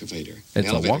a Wonkavator. It's An a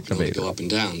elevator can only Wonkavator. go up and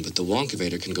down, but the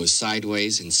Wonkavator can go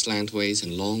sideways and slantways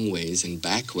and long ways and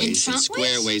back ways and front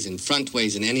square ways? ways and front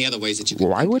ways and any other ways that you can.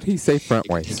 Why would he say front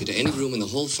Take ways? you to any room in the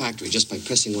whole factory just by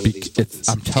pressing one of these It's, buttons.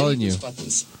 I'm telling Any of you, these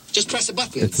buttons. Just press a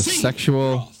button. it's a and zing, sexual.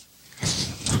 you're off.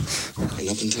 And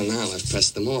up until now, I've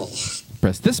pressed them all.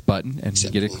 Press this button and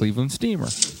Except get a one. Cleveland steamer.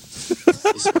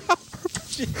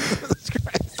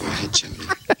 Go ahead, Charlie.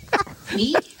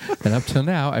 Me? And up till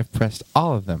now, I've pressed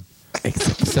all of them,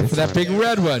 except for that big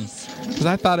red one, because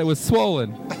I thought it was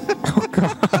swollen. Hold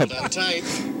on tight.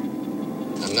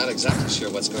 I'm not exactly sure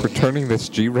what's going We're on. turning this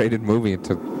G-rated movie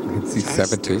into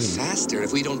NC-17. Faster.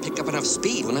 If we don't pick up enough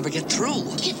speed, we'll never get through.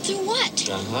 Get through what?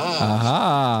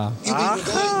 Aha!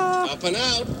 Up and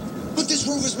out. But this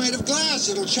roof is made of glass.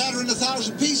 It'll shatter in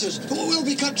 1,000 pieces. We'll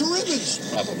be cut to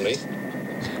ribbons. Probably.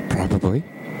 Probably.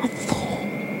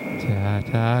 Ta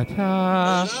ta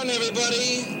ta. Hold on,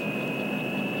 everybody.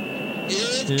 Here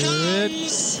it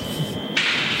comes.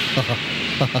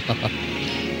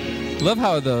 Love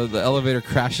how the elevator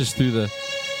crashes through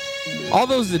all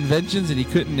those inventions, and he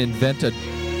couldn't invent a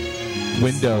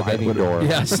window Sliding that would door.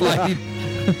 Yeah, sliding.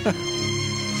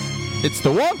 It's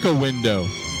the Wonka window.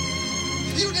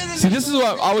 See, this is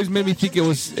what always made me think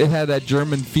it had that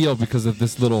German feel because of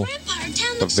this little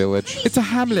The village. It's a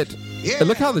hamlet. And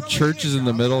look how the church is in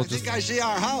the middle. I think I see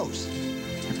our house.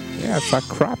 Yeah, it's a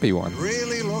crappy one.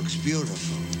 Really looks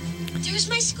beautiful. There's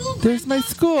my school. There's my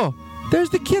school. There's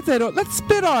the kids let's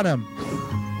spit on them.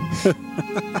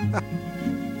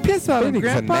 Piss on them, Spitting's a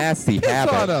Grandpa. nasty Piss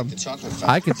habit. on them.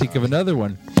 I can think of another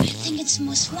one. I think it's the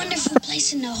most wonderful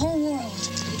place in the whole world.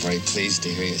 I'm very pleased to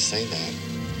hear you say that,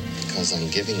 because I'm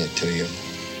giving it to you.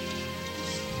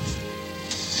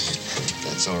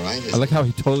 That's all right. I like how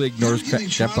he totally ignores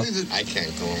Grandpa. I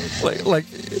can't go on. Like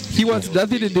he wants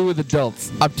nothing to do with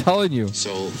adults. I'm telling you.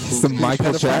 So Some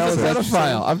Michael Child Jackson.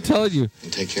 pedophile. I'm telling you.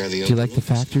 take care of the. Do you like the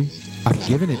factory? I'm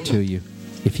giving it to you.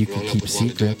 If you can keep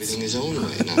secrets. Everything his own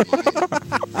way, not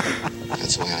mine.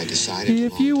 That's why I decided.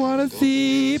 If you want to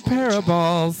see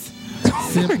parables,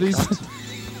 simply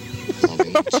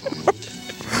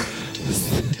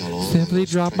simply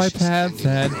drop my pants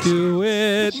and do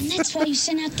it. And that's why you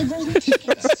sent out the golden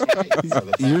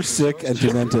tickets. You're sick and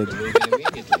demented.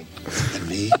 And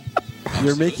me,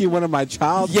 You're making one of my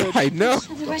childhood. Yeah, I know.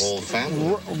 the whole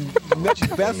family.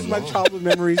 Best of my childhood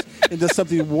memories into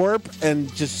something warped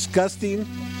and disgusting,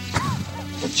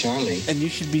 But Charlie, and you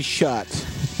should be shot.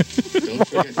 don't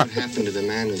forget what happened to the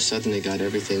man who suddenly got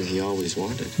everything he always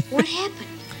wanted. What happened?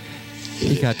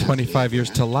 He got 25 years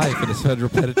to life in a federal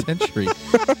penitentiary.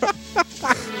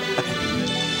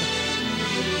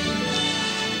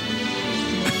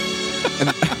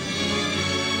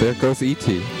 There goes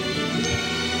E.T.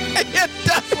 It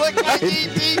does look like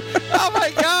E.T. Oh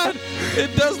my God!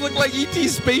 It does look like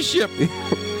E.T.'s spaceship.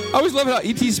 I always love how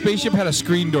E.T.'s spaceship had a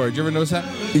screen door. Did you ever notice that?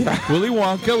 Yeah. Willy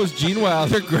Wonka was Gene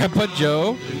Wilder, Grandpa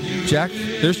Joe, Jack.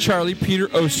 There's Charlie, Peter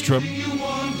Ostrom,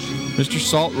 Mr.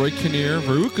 Salt, Roy Kinnear,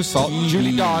 Veruca Salt,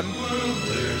 Julie Dawn,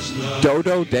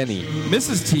 Dodo Denny.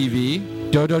 Mrs.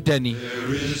 TV, Dodo Denny,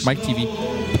 Mike TV,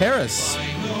 Paris,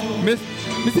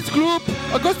 Mrs. Gloop,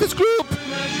 Augustus Gloop,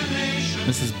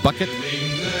 Mrs. Bucket,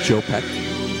 Joe Peck.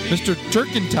 Mr.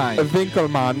 Turkentine,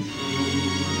 Winkelmann.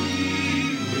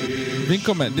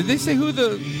 Winkelmann. Did they say who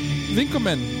the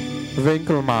Winkelmann?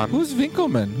 Winkelmann. Who's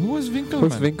Winkelmann? Who was Winkelmann?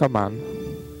 Who's Winkelmann?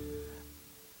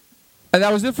 And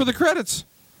that was it for the credits.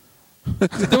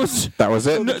 There was That was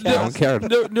it. no, No one cared.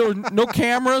 no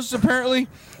cameras apparently,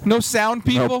 no sound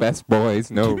people. No best boys.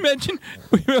 Can you No. imagine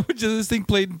this thing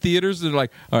played in theaters and they're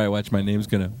like, all right, watch, my name's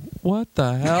gonna. What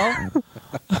the hell?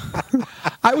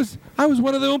 I was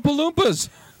one of the Oompa Loompas.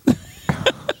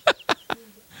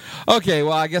 Okay,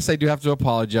 well, I guess I do have to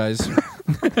apologize.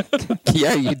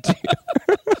 Yeah, you do.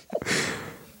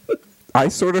 I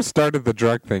sort of started the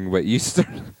drug thing, but you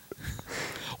started.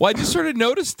 Well, I just sort of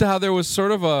noticed how there was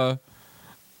sort of a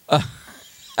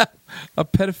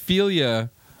pedophilia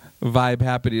vibe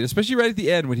happening, especially right at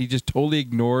the end when he just totally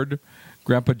ignored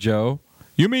Grandpa Joe.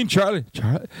 You mean Charlie?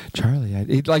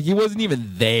 Charlie, like he wasn't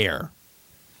even there.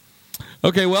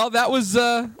 Okay, well, that was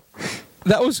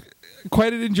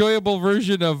quite an enjoyable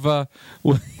version of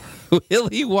Willy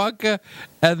Wonka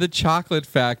and the Chocolate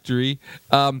Factory.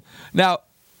 Now,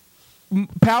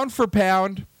 pound for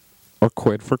pound, or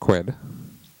quid for quid,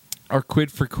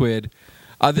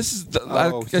 this is.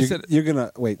 I said you're gonna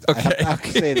wait. Okay. I have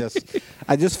to say this.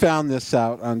 I just found this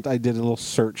out. I did a little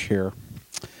search here,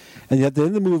 and at the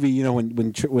end of the movie, you know, when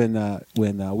Willy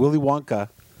Wonka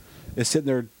is sitting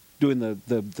there doing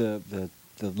the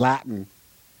Latin,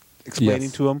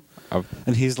 explaining to him,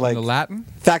 and he's like, the Latin,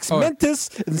 Fax mentis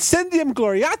incendium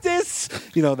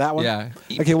gloriatis. You know that one. Yeah.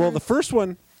 Okay. Well, the first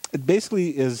one, it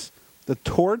basically is the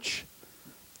torch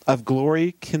of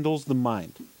glory kindles the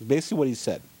mind. Basically, what he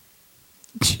said.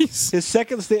 Jeez. His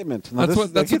second statement. That's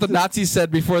what the Nazis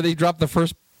said before they dropped the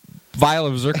first vial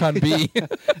of Zircon B.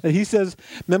 And he says,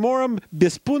 "Memorum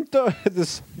punitor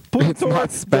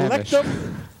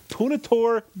delectum,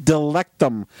 punitor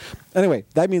delectum." Anyway,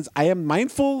 that means I am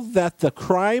mindful that the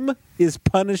crime is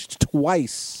punished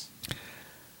twice,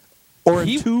 or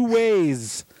in two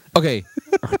ways. Okay,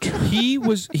 he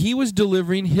was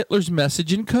delivering Hitler's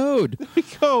message in code. There we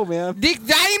go, man. Die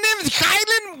deinem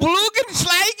Heilen Blugen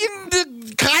schleichen de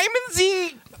Keimen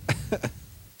sie.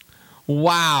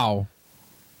 Wow.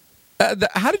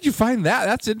 How did you find that?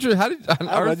 That's interesting. How did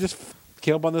I just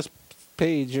came up on this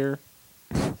page here?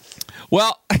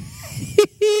 Well,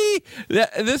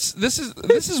 this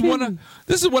is one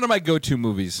of my go-to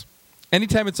movies.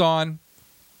 Anytime it's on,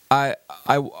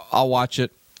 I'll watch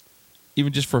it,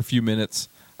 even just for a few minutes.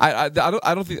 I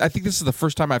think this is the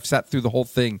first time I've sat through the whole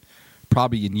thing,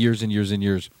 probably in years and years and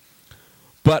years.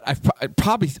 But I've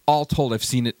probably all told I've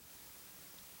seen it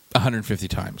 150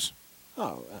 times.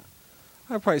 Oh,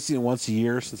 I've probably seen it once a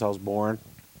year since I was born.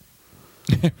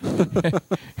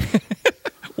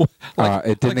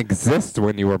 It didn't exist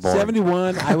when you were born.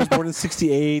 71. I was born in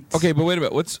 68. Okay, but wait a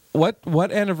minute.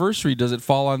 What anniversary does it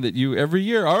fall on that you every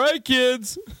year? All right,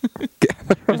 kids.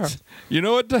 You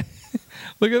know what?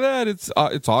 Look at that. It's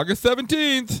August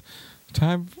 17th.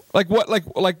 Time like what? Like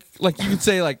you could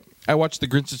say like I watch The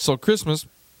Grinch That Stole Christmas,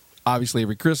 obviously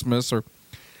every Christmas, or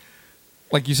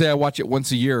like you say I watch it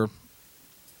once a year.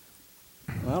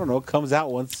 I don't know. It comes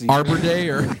out once a year. Arbor Day,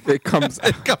 or it comes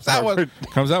out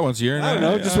once a year. I don't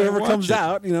know. Just whatever comes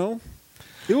out, you know.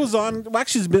 It was on. Well,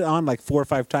 actually, it's been on like 4 or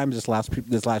 5 times this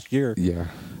last year. Yeah.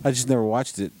 I just never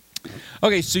watched it.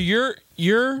 Okay, so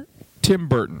you're Tim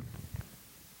Burton.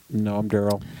 No, I'm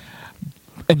Daryl.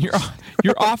 And you're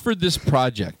offered this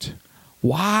project.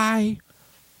 Why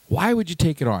would you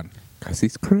take it on? Because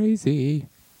he's crazy.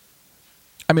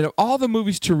 I mean, of all the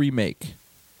movies to remake,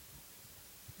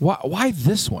 why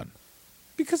this one?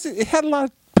 Because it had a lot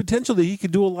of potential that he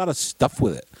could do a lot of stuff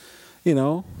with it. You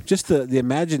know, just the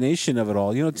imagination of it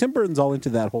all. You know, Tim Burton's all into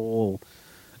that whole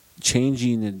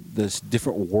changing and this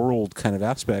different world kind of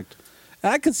aspect.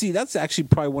 And I can see that's actually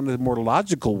probably one of the more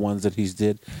logical ones that he's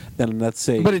did than, let's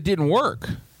say... But it didn't work.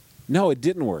 No, it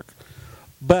didn't work.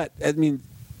 But, I mean,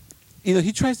 you know,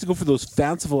 he tries to go for those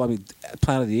fanciful,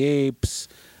 Planet of the Apes,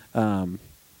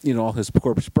 you know, all his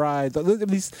Corpse Bride,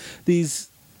 these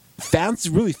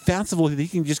really fanciful, he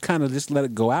can just kind of just let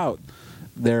it go out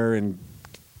there and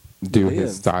do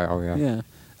his style, yeah. Yeah,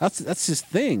 that's his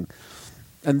thing.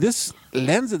 And this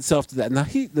lends itself to that. Now,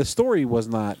 the story was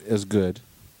not as good.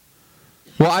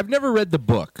 Well, I've never read the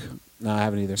book. No, I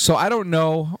haven't either. So I don't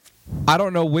know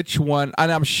which one,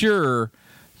 and I'm sure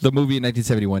the movie in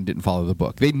 1971 didn't follow the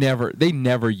book. They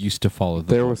never used to follow the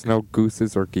book. There was no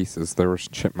gooses or geeses. There was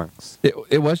chipmunks.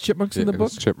 It was chipmunks in the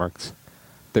book? It was chipmunks.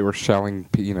 They were shelling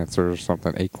peanuts or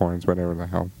something, acorns, whatever the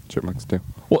hell chipmunks do.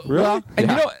 Well, really?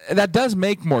 And you know, that does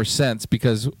make more sense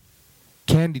because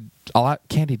candy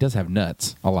does have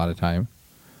nuts a lot of time.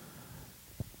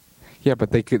 Yeah,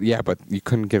 but you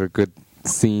couldn't get a good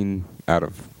scene out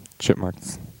of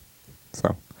chipmunks.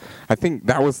 So, I think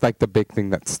that was like the big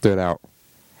thing that stood out.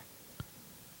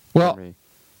 Well,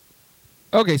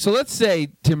 okay, so let's say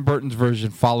Tim Burton's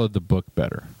version followed the book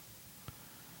better.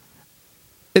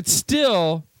 It's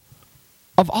still,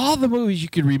 of all the movies you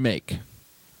could remake,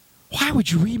 why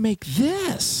would you remake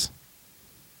this?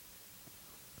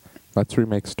 Let's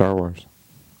remake Star Wars.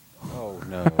 Oh,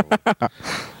 no.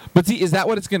 But see, is that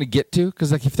what it's going to get to?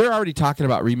 Because like, if they're already talking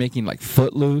about remaking like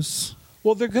Footloose.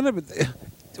 Well, they're going to...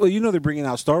 Well, you know they're bringing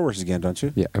out Star Wars again, don't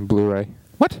you? Yeah, and Blu-ray.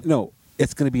 What? No,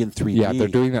 it's going to be in 3D. Yeah, they're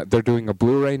doing that. They're doing a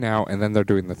Blu-ray now, and then they're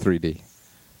doing the 3D.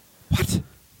 What?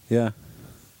 Yeah.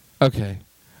 Okay.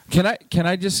 Can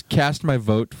I just cast my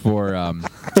vote for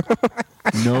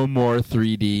no more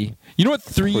 3D? You know what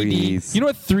 3D? Please. You know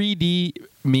what 3D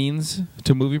means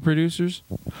to movie producers?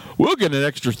 We'll get an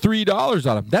extra $3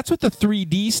 on them. That's what the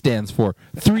 3D stands for.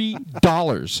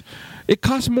 $3. It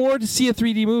costs more to see a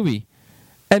 3D movie.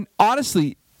 And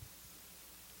honestly,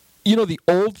 you know the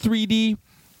old 3D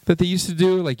that they used to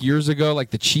do like years ago, like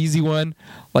the cheesy one,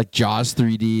 like Jaws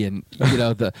 3D, and you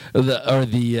know the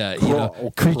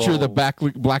Creature of the Black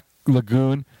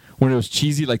Lagoon, when it was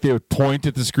cheesy, like they would point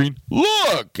at the screen,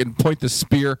 look, and point the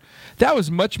spear. That was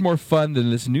much more fun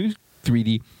than this new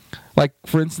 3D. Like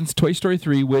for instance, Toy Story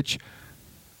 3, which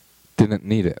didn't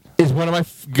need it, is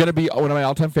gonna be one of my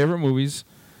all-time favorite movies.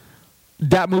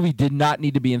 That movie did not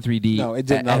need to be in 3D. No, it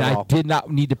did not and at all. I did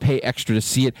not need to pay extra to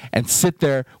see it and sit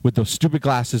there with those stupid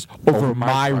glasses over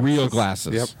my real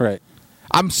glasses. Yep. Right.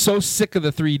 I'm so sick of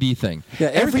the 3D thing. Yeah,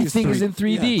 Everything is in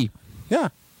 3D. 3D. Yeah.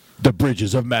 The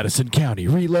Bridges of Madison County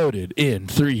reloaded in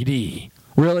 3D.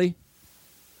 Really?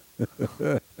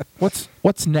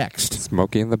 What's next?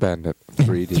 Smokey and the Bandit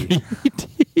 3D.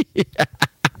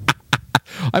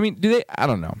 I mean, do they? I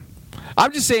don't know.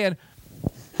 I'm just saying.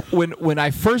 When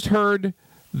I first heard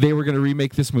they were going to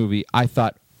remake this movie, I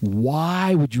thought,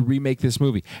 why would you remake this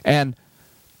movie? And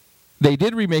they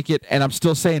did remake it, and I'm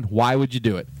still saying, why would you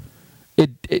do it?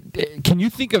 Can you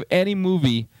think of any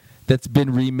movie that's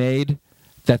been remade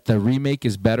that the remake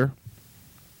is better?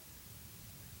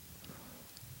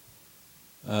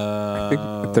 I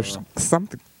think there's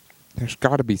something. There's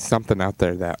got to be something out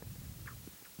there that.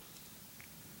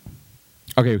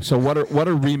 Okay, so what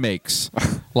are remakes?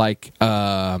 Like,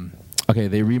 okay,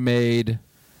 they remade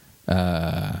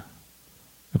Planet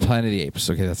of the Apes.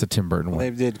 Okay, that's a Tim Burton one. They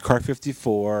did Car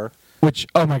 54. Which,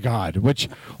 oh my God, what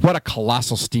a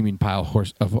colossal steaming pile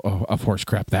of horse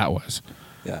crap that was.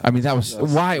 Yeah. I mean, that was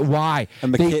why?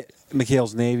 And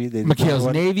McHale's Navy. McHale's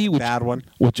Navy, bad one.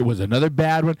 Which was another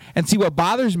bad one. And see, what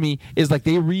bothers me is like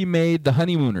they remade The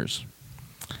Honeymooners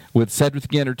with Cedric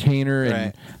the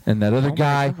Entertainer and that other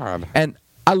guy. God. And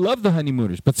I love The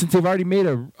Honeymooners, but since they've already made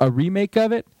a remake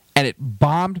of it and it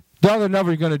bombed, they're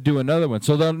never going to do another one.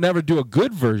 So they'll never do a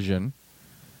good version.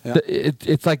 Yeah.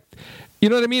 It's like, you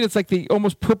know what I mean? It's like they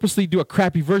almost purposely do a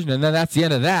crappy version, and then that's the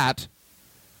end of that.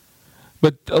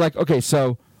 But like, okay,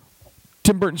 so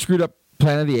Tim Burton screwed up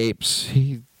Planet of the Apes.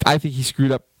 I think he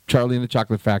screwed up Charlie and the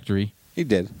Chocolate Factory. He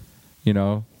did. You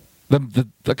know,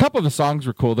 a couple of the songs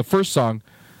were cool. The first song,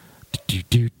 that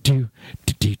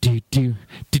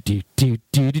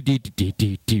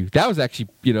was actually,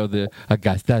 you know, the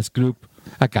Augustus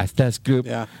Group.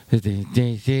 Yeah.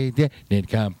 Then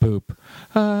come poop.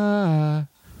 I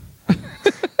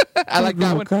like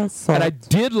that one. And I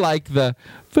did like the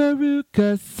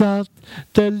Veruca Salt,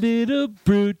 the little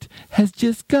brute has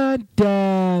just gone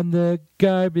down the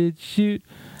garbage chute.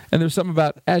 And there's something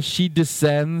about as she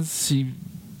descends, she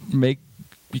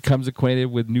becomes acquainted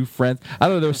with new friends. I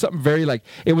don't know. There was something very like,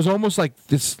 it was almost like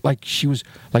this, like she was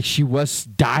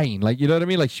dying. Like, you know what I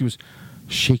mean? Like she was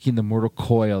shaking the mortal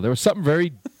coil. There was something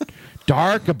very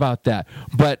dark about that.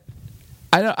 But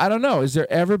I don't know. Has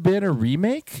there ever been a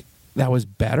remake that was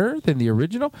better than the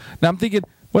original? Now I'm thinking,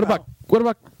 what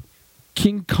about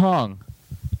King Kong?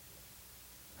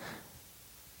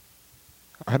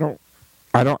 I don't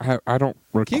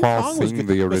recall seeing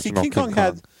the original King Kong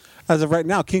had, as of right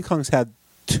now, King Kong's had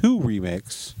 2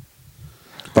 remakes.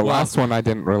 The last one I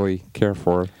didn't really care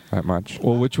for that much.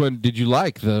 Well, which one did you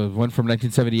like? The one from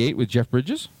 1978 with Jeff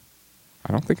Bridges?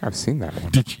 I don't think I've seen that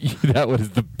one. That was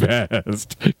the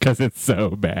best because it's so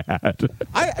bad.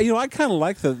 I kind of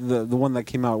like the one that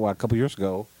came out a couple years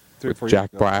ago, 3 or 4 years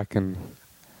Jack ago. Black and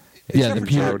yeah, the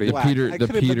It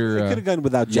could have gone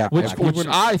without Jack Black, Black, which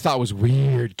I thought was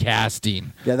weird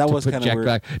casting. Yeah, that to was put kind of Jack weird.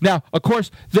 Black. Now, of course,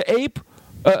 the ape,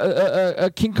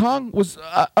 King Kong was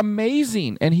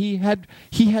amazing, and he had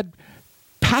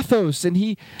pathos, and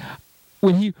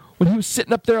when he was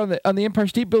sitting up there on the Empire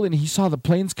State Building, and he saw the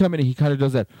planes coming, and he kind of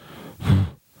does that,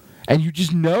 and you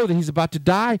just know that he's about to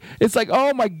die. It's like,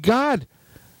 oh my God!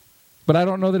 But I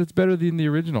don't know that it's better than the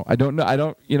original. I don't know. I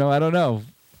don't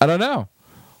know.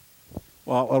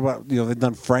 Well, what about, they've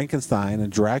done Frankenstein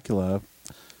and Dracula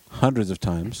hundreds of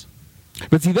times.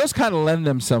 But see, those kind of lend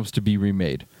themselves to be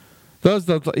remade. Those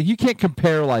you can't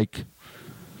compare like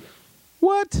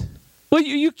what? Well,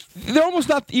 they're almost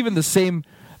not even the same.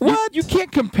 What? You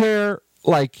can't compare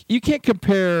who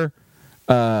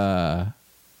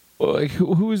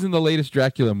was in the latest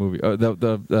Dracula movie?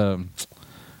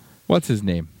 What's his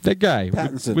name? That guy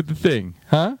Pattinson. with the thing,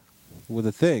 huh? With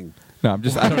the thing. No, I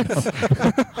don't know.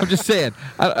 I'm just saying.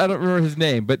 I don't remember his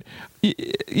name, but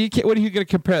you can't, what are you going to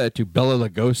compare that to? Bela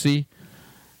Lugosi?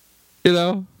 You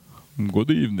know? Good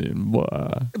evening.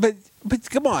 Blah. But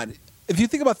come on. If you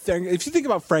think about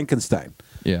Frankenstein.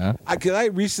 Yeah. I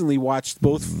recently watched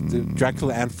both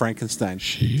Dracula and Frankenstein.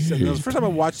 So it was the first time I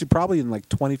watched it probably in like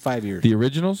 25 years. The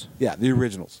originals? Yeah, the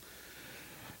originals.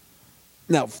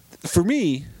 Now, for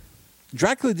me,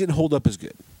 Dracula didn't hold up as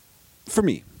good. For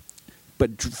me.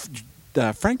 But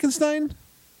Frankenstein,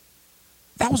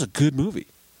 that was a good movie.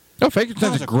 No,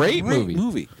 Frankenstein's a great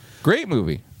movie. Great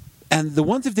movie. And the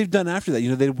ones that they've done after that, you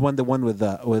know, they won the one with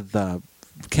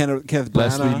Kenneth Branagh.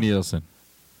 Leslie Nielsen.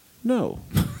 No.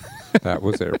 That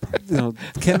was their You know,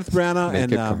 Kenneth Branagh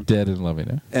and Dead and Loving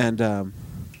It. And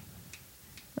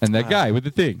that guy with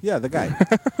the thing. Yeah, the guy.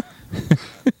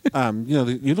 You know,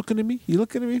 you looking at me? You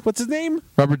looking at me? What's his name?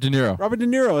 Robert De Niro. Robert De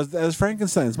Niro as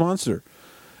Frankenstein's monster.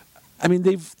 I mean,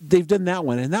 they've done that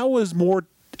one, and that was more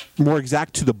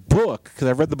exact to the book because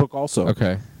I've read the book also.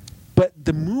 Okay. But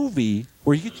the movie,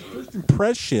 where you get your first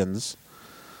impressions,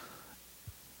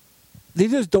 they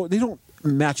don't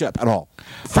match up at all.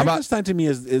 Frankenstein to me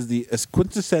is the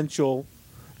quintessential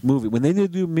movie. When they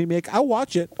do remake, I'll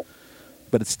watch it,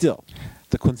 but it's still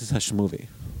the quintessential movie.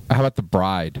 How about The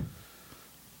Bride?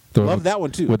 Love that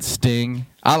one too. With Sting.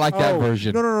 I like that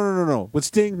version. No. With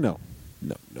Sting, no.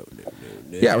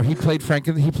 Yeah, where he played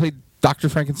He played Dr.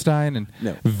 Frankenstein and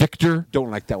Victor.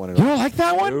 Don't like that one at You all. don't like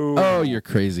that one? No. Oh, you're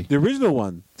crazy. The original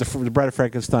one, the Bride of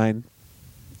Frankenstein,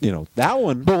 you know, that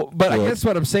one. But I guess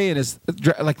what I'm saying is,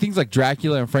 like things like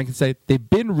Dracula and Frankenstein, they've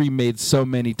been remade so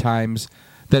many times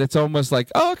that it's almost like,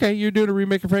 oh, okay, you're doing a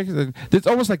remake of Frankenstein. It's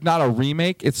almost like not a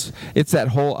remake. It's that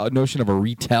whole notion of a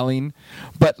retelling.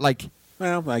 But like,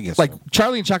 well, I guess like so.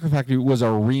 Charlie and Chocolate Factory was a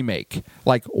remake.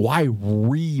 Like, why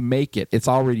remake it? It's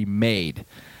already made,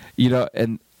 you know.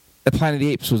 And the Planet of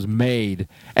the Apes was made,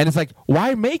 and it's like,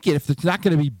 why make it if it's not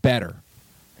going to be better?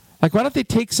 Like, why don't they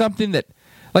take something that,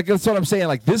 like, that's what I'm saying.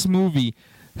 Like, this movie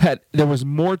there was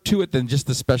more to it than just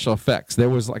the special effects. There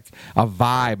was like a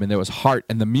vibe, and there was heart,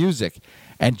 and the music,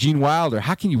 and Gene Wilder.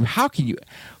 How can you?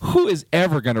 Who is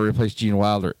ever going to replace Gene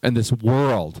Wilder in this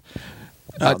world?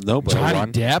 Nobody.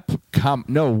 Johnny Depp?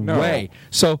 No way.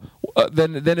 So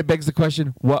then it begs the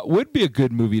question: what would be a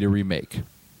good movie to remake?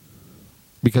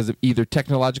 Because of either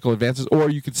technological advances, or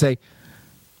you could say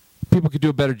people could do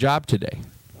a better job today.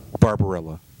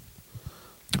 Barbarella.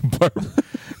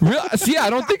 Really? See, I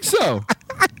don't think so.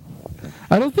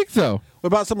 I don't think so. What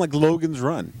about something like Logan's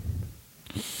Run?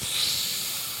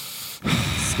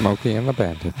 Smokey and the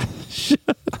Bandit.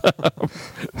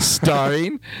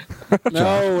 Starring?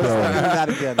 No, let's not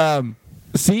do that again.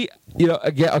 See, you know,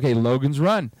 again, okay, Logan's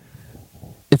Run.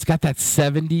 It's got that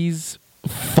 70s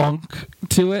funk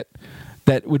to it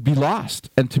that would be lost.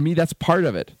 And to me, that's part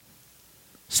of it.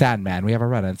 Sandman, we have a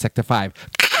run on Sector 5.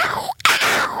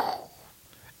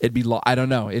 It'd be, I don't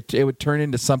know. It would turn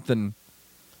into something.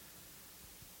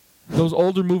 Those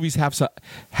older movies have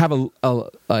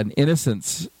an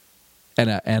innocence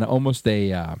and almost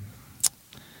a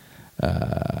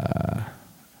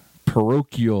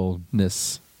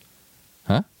parochialness.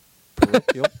 Huh?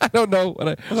 Parochial? I don't know.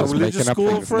 A religious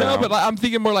school for no, but I'm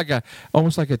thinking more like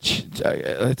almost like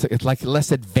it's like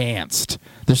less advanced.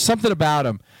 There's something about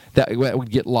them that would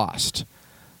get lost.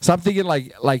 So I'm thinking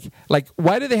like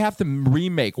why do they have to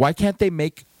remake? Why can't they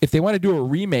make, if they want to do a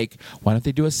remake, why don't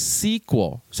they do a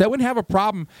sequel? So I wouldn't have a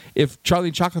problem if Charlie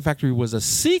and Chocolate Factory was a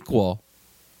sequel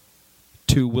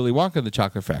to Willy Wonka and the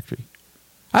Chocolate Factory.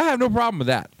 I have no problem with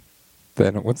that.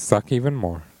 Then it would suck even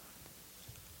more.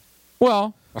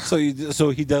 Well, so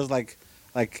he does like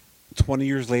 20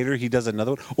 years later he does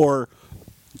another one, or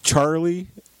Charlie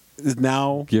is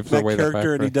now Gives that away the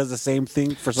character and factory. he does the same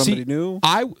thing for somebody new.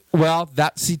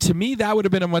 To me that would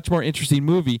have been a much more interesting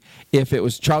movie if it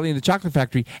was Charlie and the Chocolate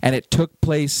Factory and it took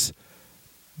place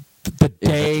the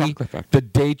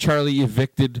day Charlie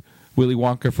evicted Willy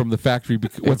Wonka from the factory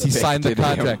once he signed the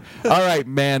contract. All right,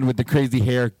 man with the crazy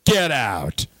hair, get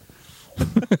out.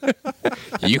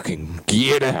 You can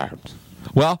get out.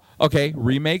 Well, okay,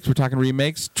 remakes. We're talking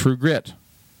remakes. True Grit.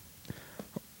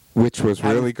 Which was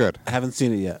really good. I haven't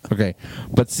seen it yet. Okay.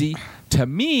 But see, to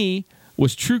me,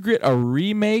 was True Grit a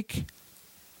remake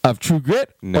of True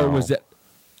Grit? No. Or was it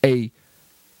a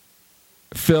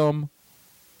film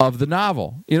of the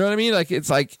novel? You know what I mean? Like it's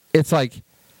like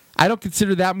I don't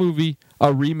consider that movie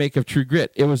a remake of True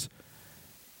Grit. It was,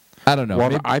 I don't know. Well,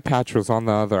 the eye patch was on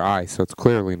the other eye, so it's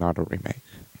clearly not a remake.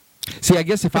 See, I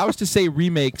guess if I was to say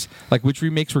remakes, like which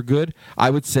remakes were good, I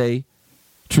would say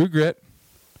True Grit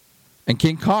and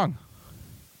King Kong.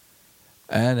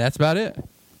 And that's about it.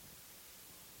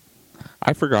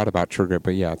 I forgot about True Grit,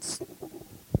 but yeah, it's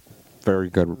very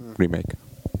good remake.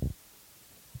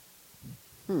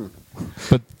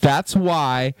 But that's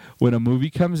why when a movie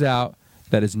comes out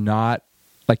that is not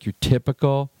like your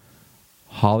typical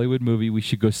Hollywood movie, we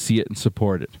should go see it and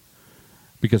support it.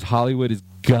 Because Hollywood is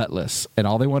gutless, and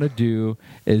all they want to do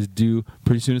is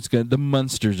pretty soon the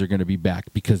Munsters are going to be back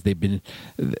because they've been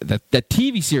that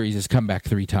TV series has come back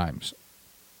 3 times.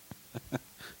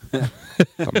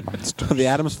 The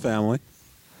Addams Family.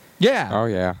 Yeah. Oh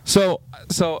yeah. So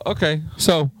okay.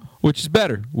 So which is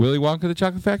better, Willy Wonka the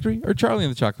Chocolate Factory or Charlie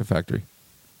and the Chocolate Factory?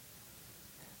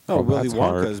 Oh, Willy that's Wonka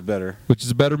hard. is better. Which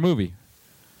is a better movie?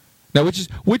 Now,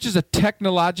 which is a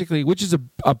technologically, which is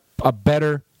a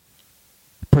better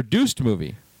produced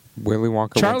movie? Willy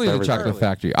Wonka. Charlie and the wins Chocolate everything.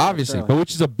 Factory, obviously, Charlie. but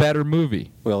which is a better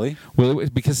movie? Willy.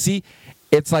 Because see,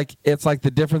 it's like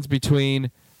the difference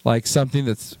between like something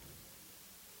that's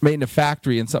made in a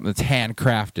factory and something that's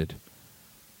handcrafted.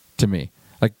 To me,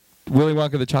 like Willy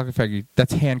Wonka the Chocolate Factory,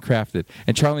 that's handcrafted,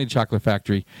 and Charlie and the Chocolate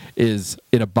Factory is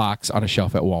in a box on a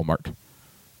shelf at Walmart.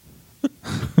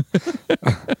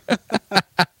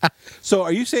 So,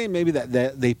 are you saying maybe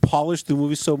that they polish the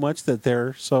movie so much that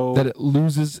they're so That it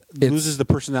loses the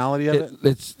personality of it?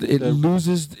 It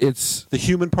loses its the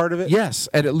human part of it. yes,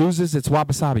 and it loses its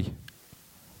wabi-sabi.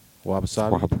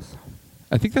 Wabi-sabi.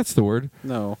 I think that's the word.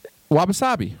 No.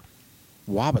 Wabi-sabi.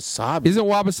 Wabi-sabi. Isn't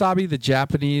wabi-sabi the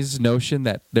Japanese notion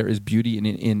that there is beauty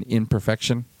in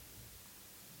imperfection?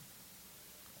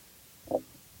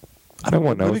 I don't know.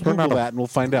 Let me Let me Google that and we'll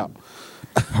find out.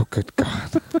 Oh, good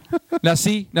God. Now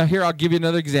here, I'll give you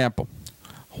another example.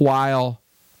 While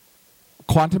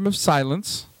Quantum of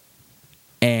Silence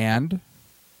and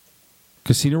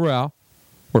Casino Royale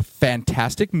were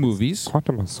fantastic movies.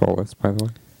 Quantum of Solace, by the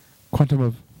way. Quantum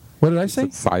of... What did I say?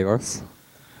 Silas.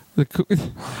 Hey,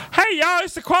 y'all,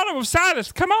 it's the Quantum of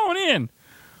Silence. Come on in.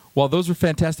 While those were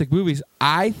fantastic movies,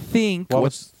 I think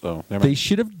they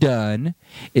should have done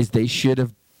is they should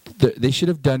have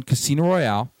done Casino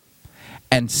Royale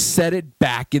and set it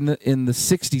back in the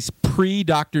 60s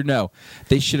pre-Dr. No.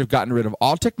 They should have gotten rid of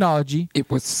all technology. It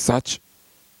was such...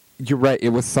 You're right. It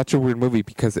was such a weird movie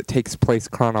because it takes place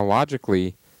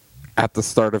chronologically at the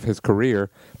start of his career,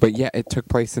 but yet it took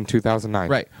place in 2009.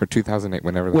 Right. Or 2008,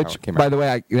 whenever the hell it came out. By the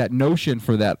way, that notion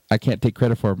for that, I can't take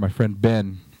credit for it. My friend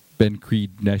Ben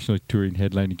Creed, nationally touring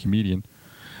headlining comedian,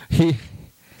 he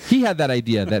had that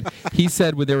idea that he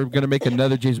said when they were going to make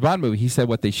another James Bond movie, he said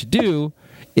what they should do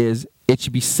is it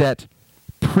should be set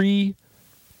pre-Dr.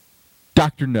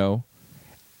 No.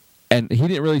 And he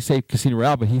didn't really say Casino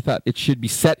Royale, but he thought it should be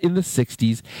set in the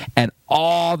 60s and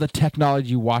all the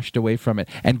technology washed away from it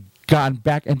and gone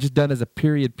back and just done as a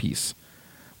period piece.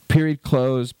 Period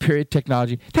clothes, period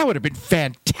technology. That would have been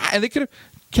fantastic. And they could have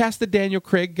cast the Daniel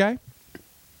Craig guy.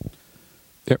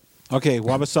 Yep. Okay,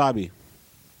 wabi-sabi.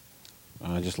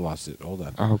 I just lost it. Hold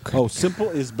on. Oh, good. Oh, simple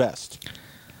is best.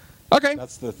 Okay.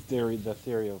 That's the theory. The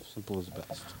theory of simple is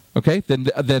best. Okay, then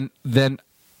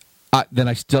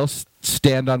I still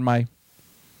stand on my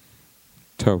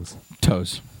toes.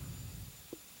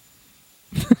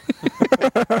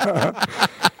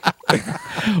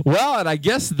 Well, and I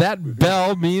guess that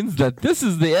bell means that this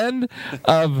is the end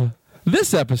of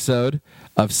this episode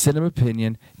of Cinema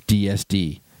Opinion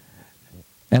DSD.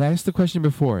 And I asked the question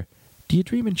before, do you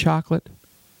dream in chocolate?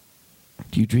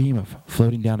 Do you dream of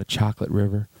floating down a chocolate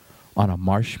river on a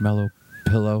marshmallow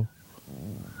pillow?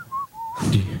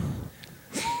 Do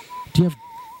you have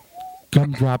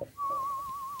gumdrop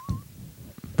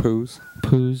poos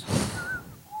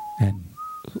and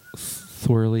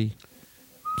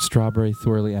strawberry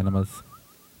swirly enemas?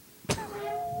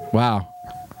 Wow.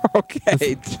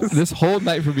 Okay. This whole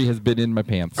night for me has been in my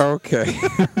pants. Okay.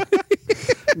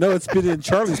 No, it's been in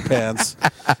Charlie's pants.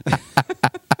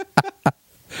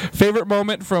 Favorite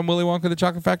moment from Willy Wonka the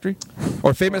Chocolate Factory?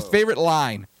 Or favorite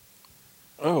line?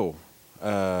 Oh.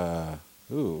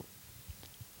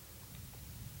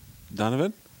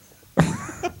 Donovan?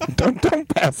 Don't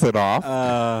pass it off.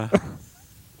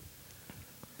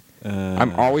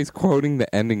 I'm always quoting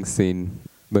the ending scene.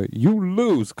 The "You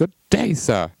lose, good day,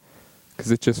 sir,"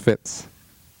 because it just fits.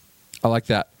 I like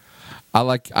that.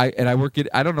 I work it.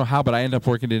 I don't know how, but I end up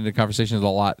working it into conversations a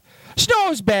lot.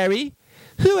 Snoresberry.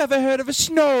 Who ever heard of a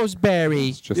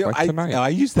Snoresberry? Just like tonight. I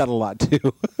use that a lot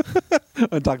too.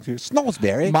 I'm talking to you.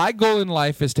 Snoresberry. My goal in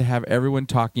life is to have everyone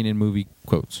talking in movie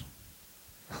quotes.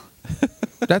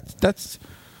 That's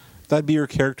That'd be your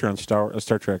character on Star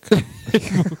Trek.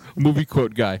 movie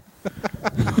quote guy.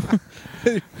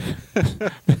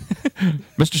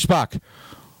 Mr. Spock,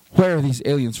 where are these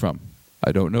aliens from?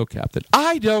 I don't know, Captain.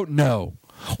 I don't know.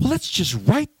 Well, let's just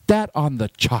write that on the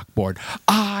chalkboard?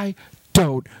 I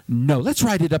don't know. Let's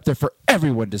write it up there for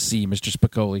everyone to see, Mr.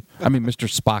 Spicoli. I mean, Mr.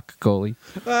 Spock-Coley.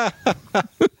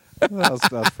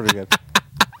 That's pretty good.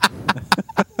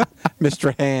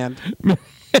 Mr. Hand.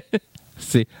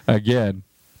 See, again.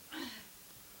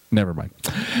 Never mind.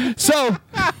 So,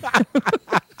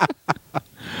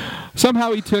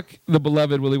 somehow he took the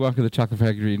beloved Willy Wonka and the Chocolate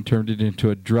Factory and turned it into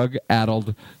a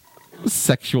drug-addled,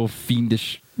 sexual,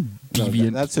 fiendish,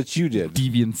 deviant. No, that's what you did.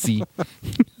 Deviancy.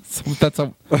 So that's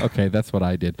what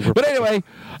I did. But anyway,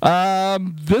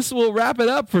 this will wrap it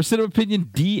up for Cinema Opinion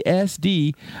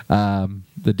DSD.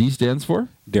 The D stands for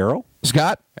Daryl,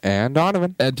 Scott, and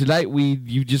Donovan. And tonight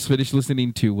you just finished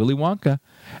listening to Willy Wonka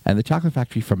and the Chocolate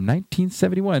Factory from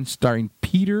 1971, starring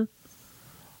Peter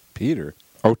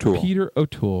O'Toole. Peter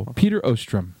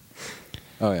Ostrom.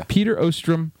 Oh yeah. Peter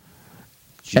Ostrom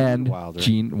and Wilder.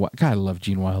 God, I love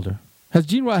Gene Wilder. Have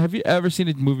you ever seen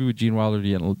a movie with Gene Wilder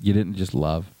you didn't just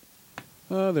love?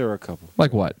 There were a couple.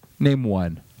 Like what? Name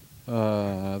one.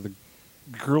 The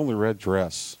girl in the red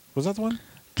dress. Was that the one?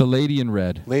 The Lady in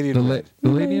Red. Lady in Red. The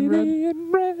Lady in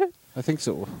Red? I think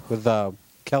so. With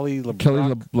Kelly LeBrock.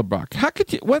 Kelly LeBrock. How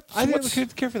could you? What? I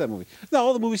didn't care for that movie. No,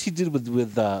 all the movies he did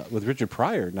with Richard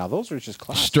Pryor. Now those are just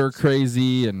classics. Stir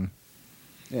Crazy and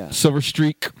Silver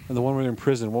Streak. And the one where they're in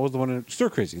prison. What was the one in Stir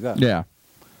Crazy? That. Yeah.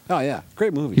 Oh yeah,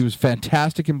 great movie. He was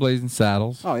fantastic in Blazing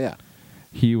Saddles. Oh yeah.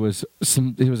 He was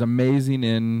amazing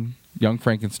in Young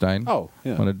Frankenstein. Oh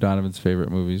yeah. One of Donovan's favorite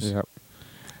movies. Yep.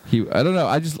 I don't know.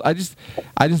 I just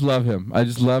love him. I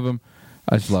just love him.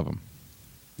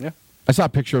 Yeah. I saw a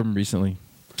picture of him recently.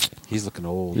 He's looking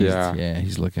old. Yeah.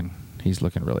 He's looking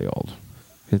really old.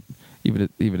 Even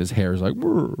his hair is like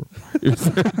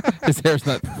his hair's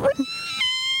not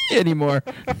anymore.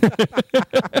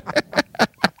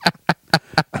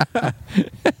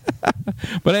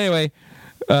 But anyway,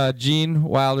 Gene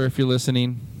Wilder, if you're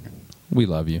listening, we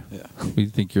love you. Yeah. We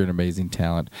think you're an amazing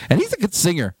talent. And he's a good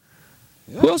singer.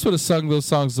 Yeah. Who else would have sung those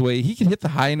songs the way he could hit the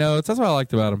high notes? That's what I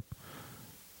liked about him.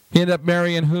 He ended up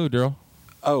marrying who, Daryl?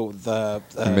 Oh, the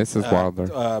Mrs. Wilder.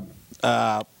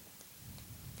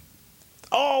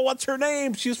 What's her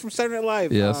name? She was from Saturday Night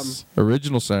Live. Yes.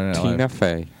 Original Saturday Night Live. Tina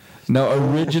Fey.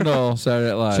 No, original Saturday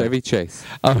Night Live. Chevy Chase.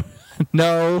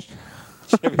 No.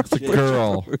 It's a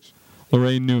girl.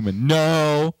 Lorraine Newman.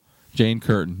 No. Jane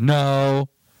Curtin. No.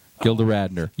 Gilda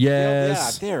Radner.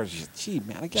 Yes. Yeah, there's. Gee,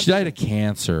 man. She died of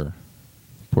cancer.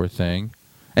 Poor thing.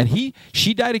 And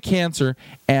she died of cancer,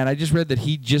 and I just read that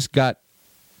he just got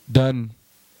done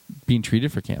being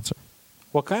treated for cancer.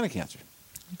 What kind of cancer?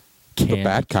 The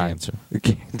bad kind. Cancer.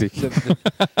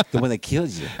 The one that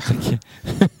kills you.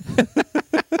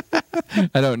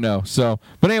 I don't know.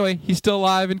 But anyway, he's still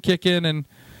alive and kicking, and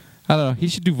I don't know. He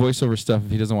should do voiceover stuff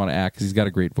if he doesn't want to act, because he's got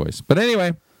a great voice. But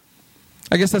anyway,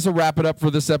 I guess that's a wrap it up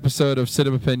for this episode of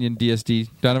Cinema Opinion DSD.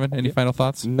 Donovan, any final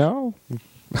thoughts? No.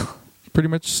 Pretty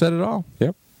much said it all.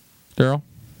 Yep. Daryl?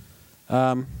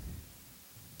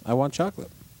 I want chocolate.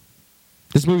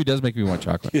 This movie does make me want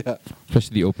chocolate. Yeah.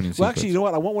 Especially the opening sequence. Well, actually, you know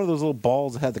what? I want one of those little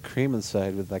balls that had the cream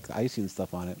inside with like the icing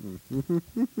stuff on it.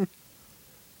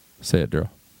 Say it, Daryl.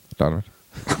 Donovan.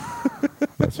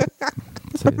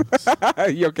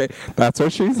 Okay. That's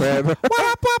what she said.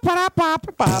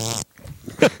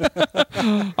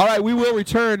 All right, we will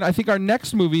return. I think our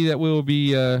next movie that we will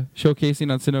be showcasing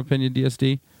on Cinema Opinion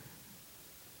DSD.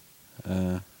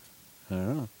 I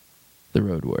don't know. The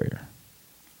Road Warrior.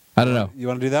 I don't know. You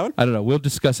want to do that one? I don't know. We'll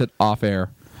discuss it off air.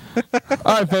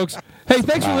 All right, folks. Hey,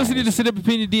 thanks for listening to Cinema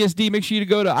Opinion DSD. Make sure you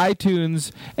go to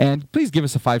iTunes and please give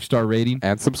us a 5-star rating.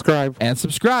 And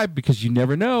subscribe. Because you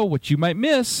never know what you might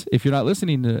miss if you're not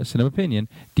listening to Cinema Opinion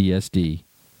DSD.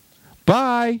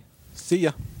 Bye. See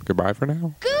ya. Goodbye for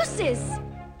now. Gooses!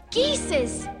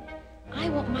 Geeses! I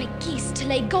want my geese to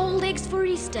lay gold eggs for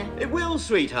Easter. It will,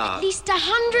 sweetheart. At least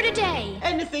 100 a day.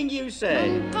 Anything you say.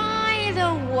 And by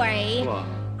the way, What?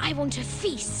 I want a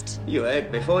feast. You ate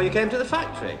before you came to the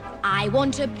factory. I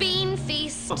want a bean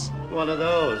feast. One of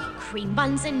those. Cream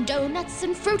buns and donuts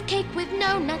and fruitcake with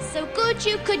no nuts, so good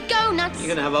you could go nuts. You're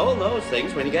going to have all those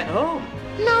things when you get home.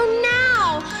 No,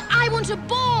 now! I want a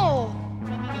ball.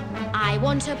 I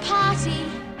want a party.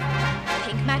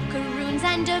 Pink macaroons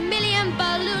and a million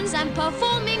balloons and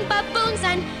performing baboons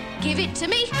and give it to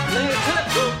me.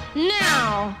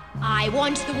 Now, I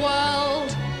want the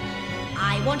world.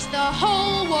 I want the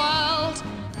whole world.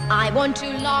 I want to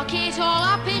lock it all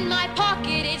up in my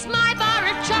pocket. It's my bar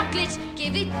of chocolate.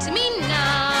 Give it to me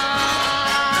now.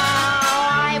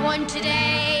 I want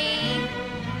today.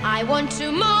 I want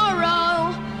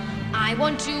tomorrow. I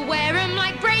want to wear 'em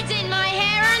like braids in my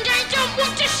hair, and I don't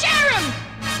want to share 'em.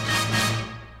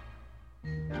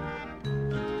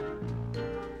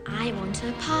 want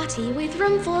a party with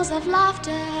roomfuls of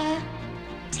laughter,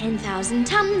 10,000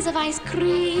 tons of ice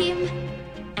cream.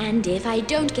 And if I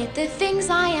don't get the things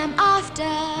I am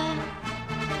after,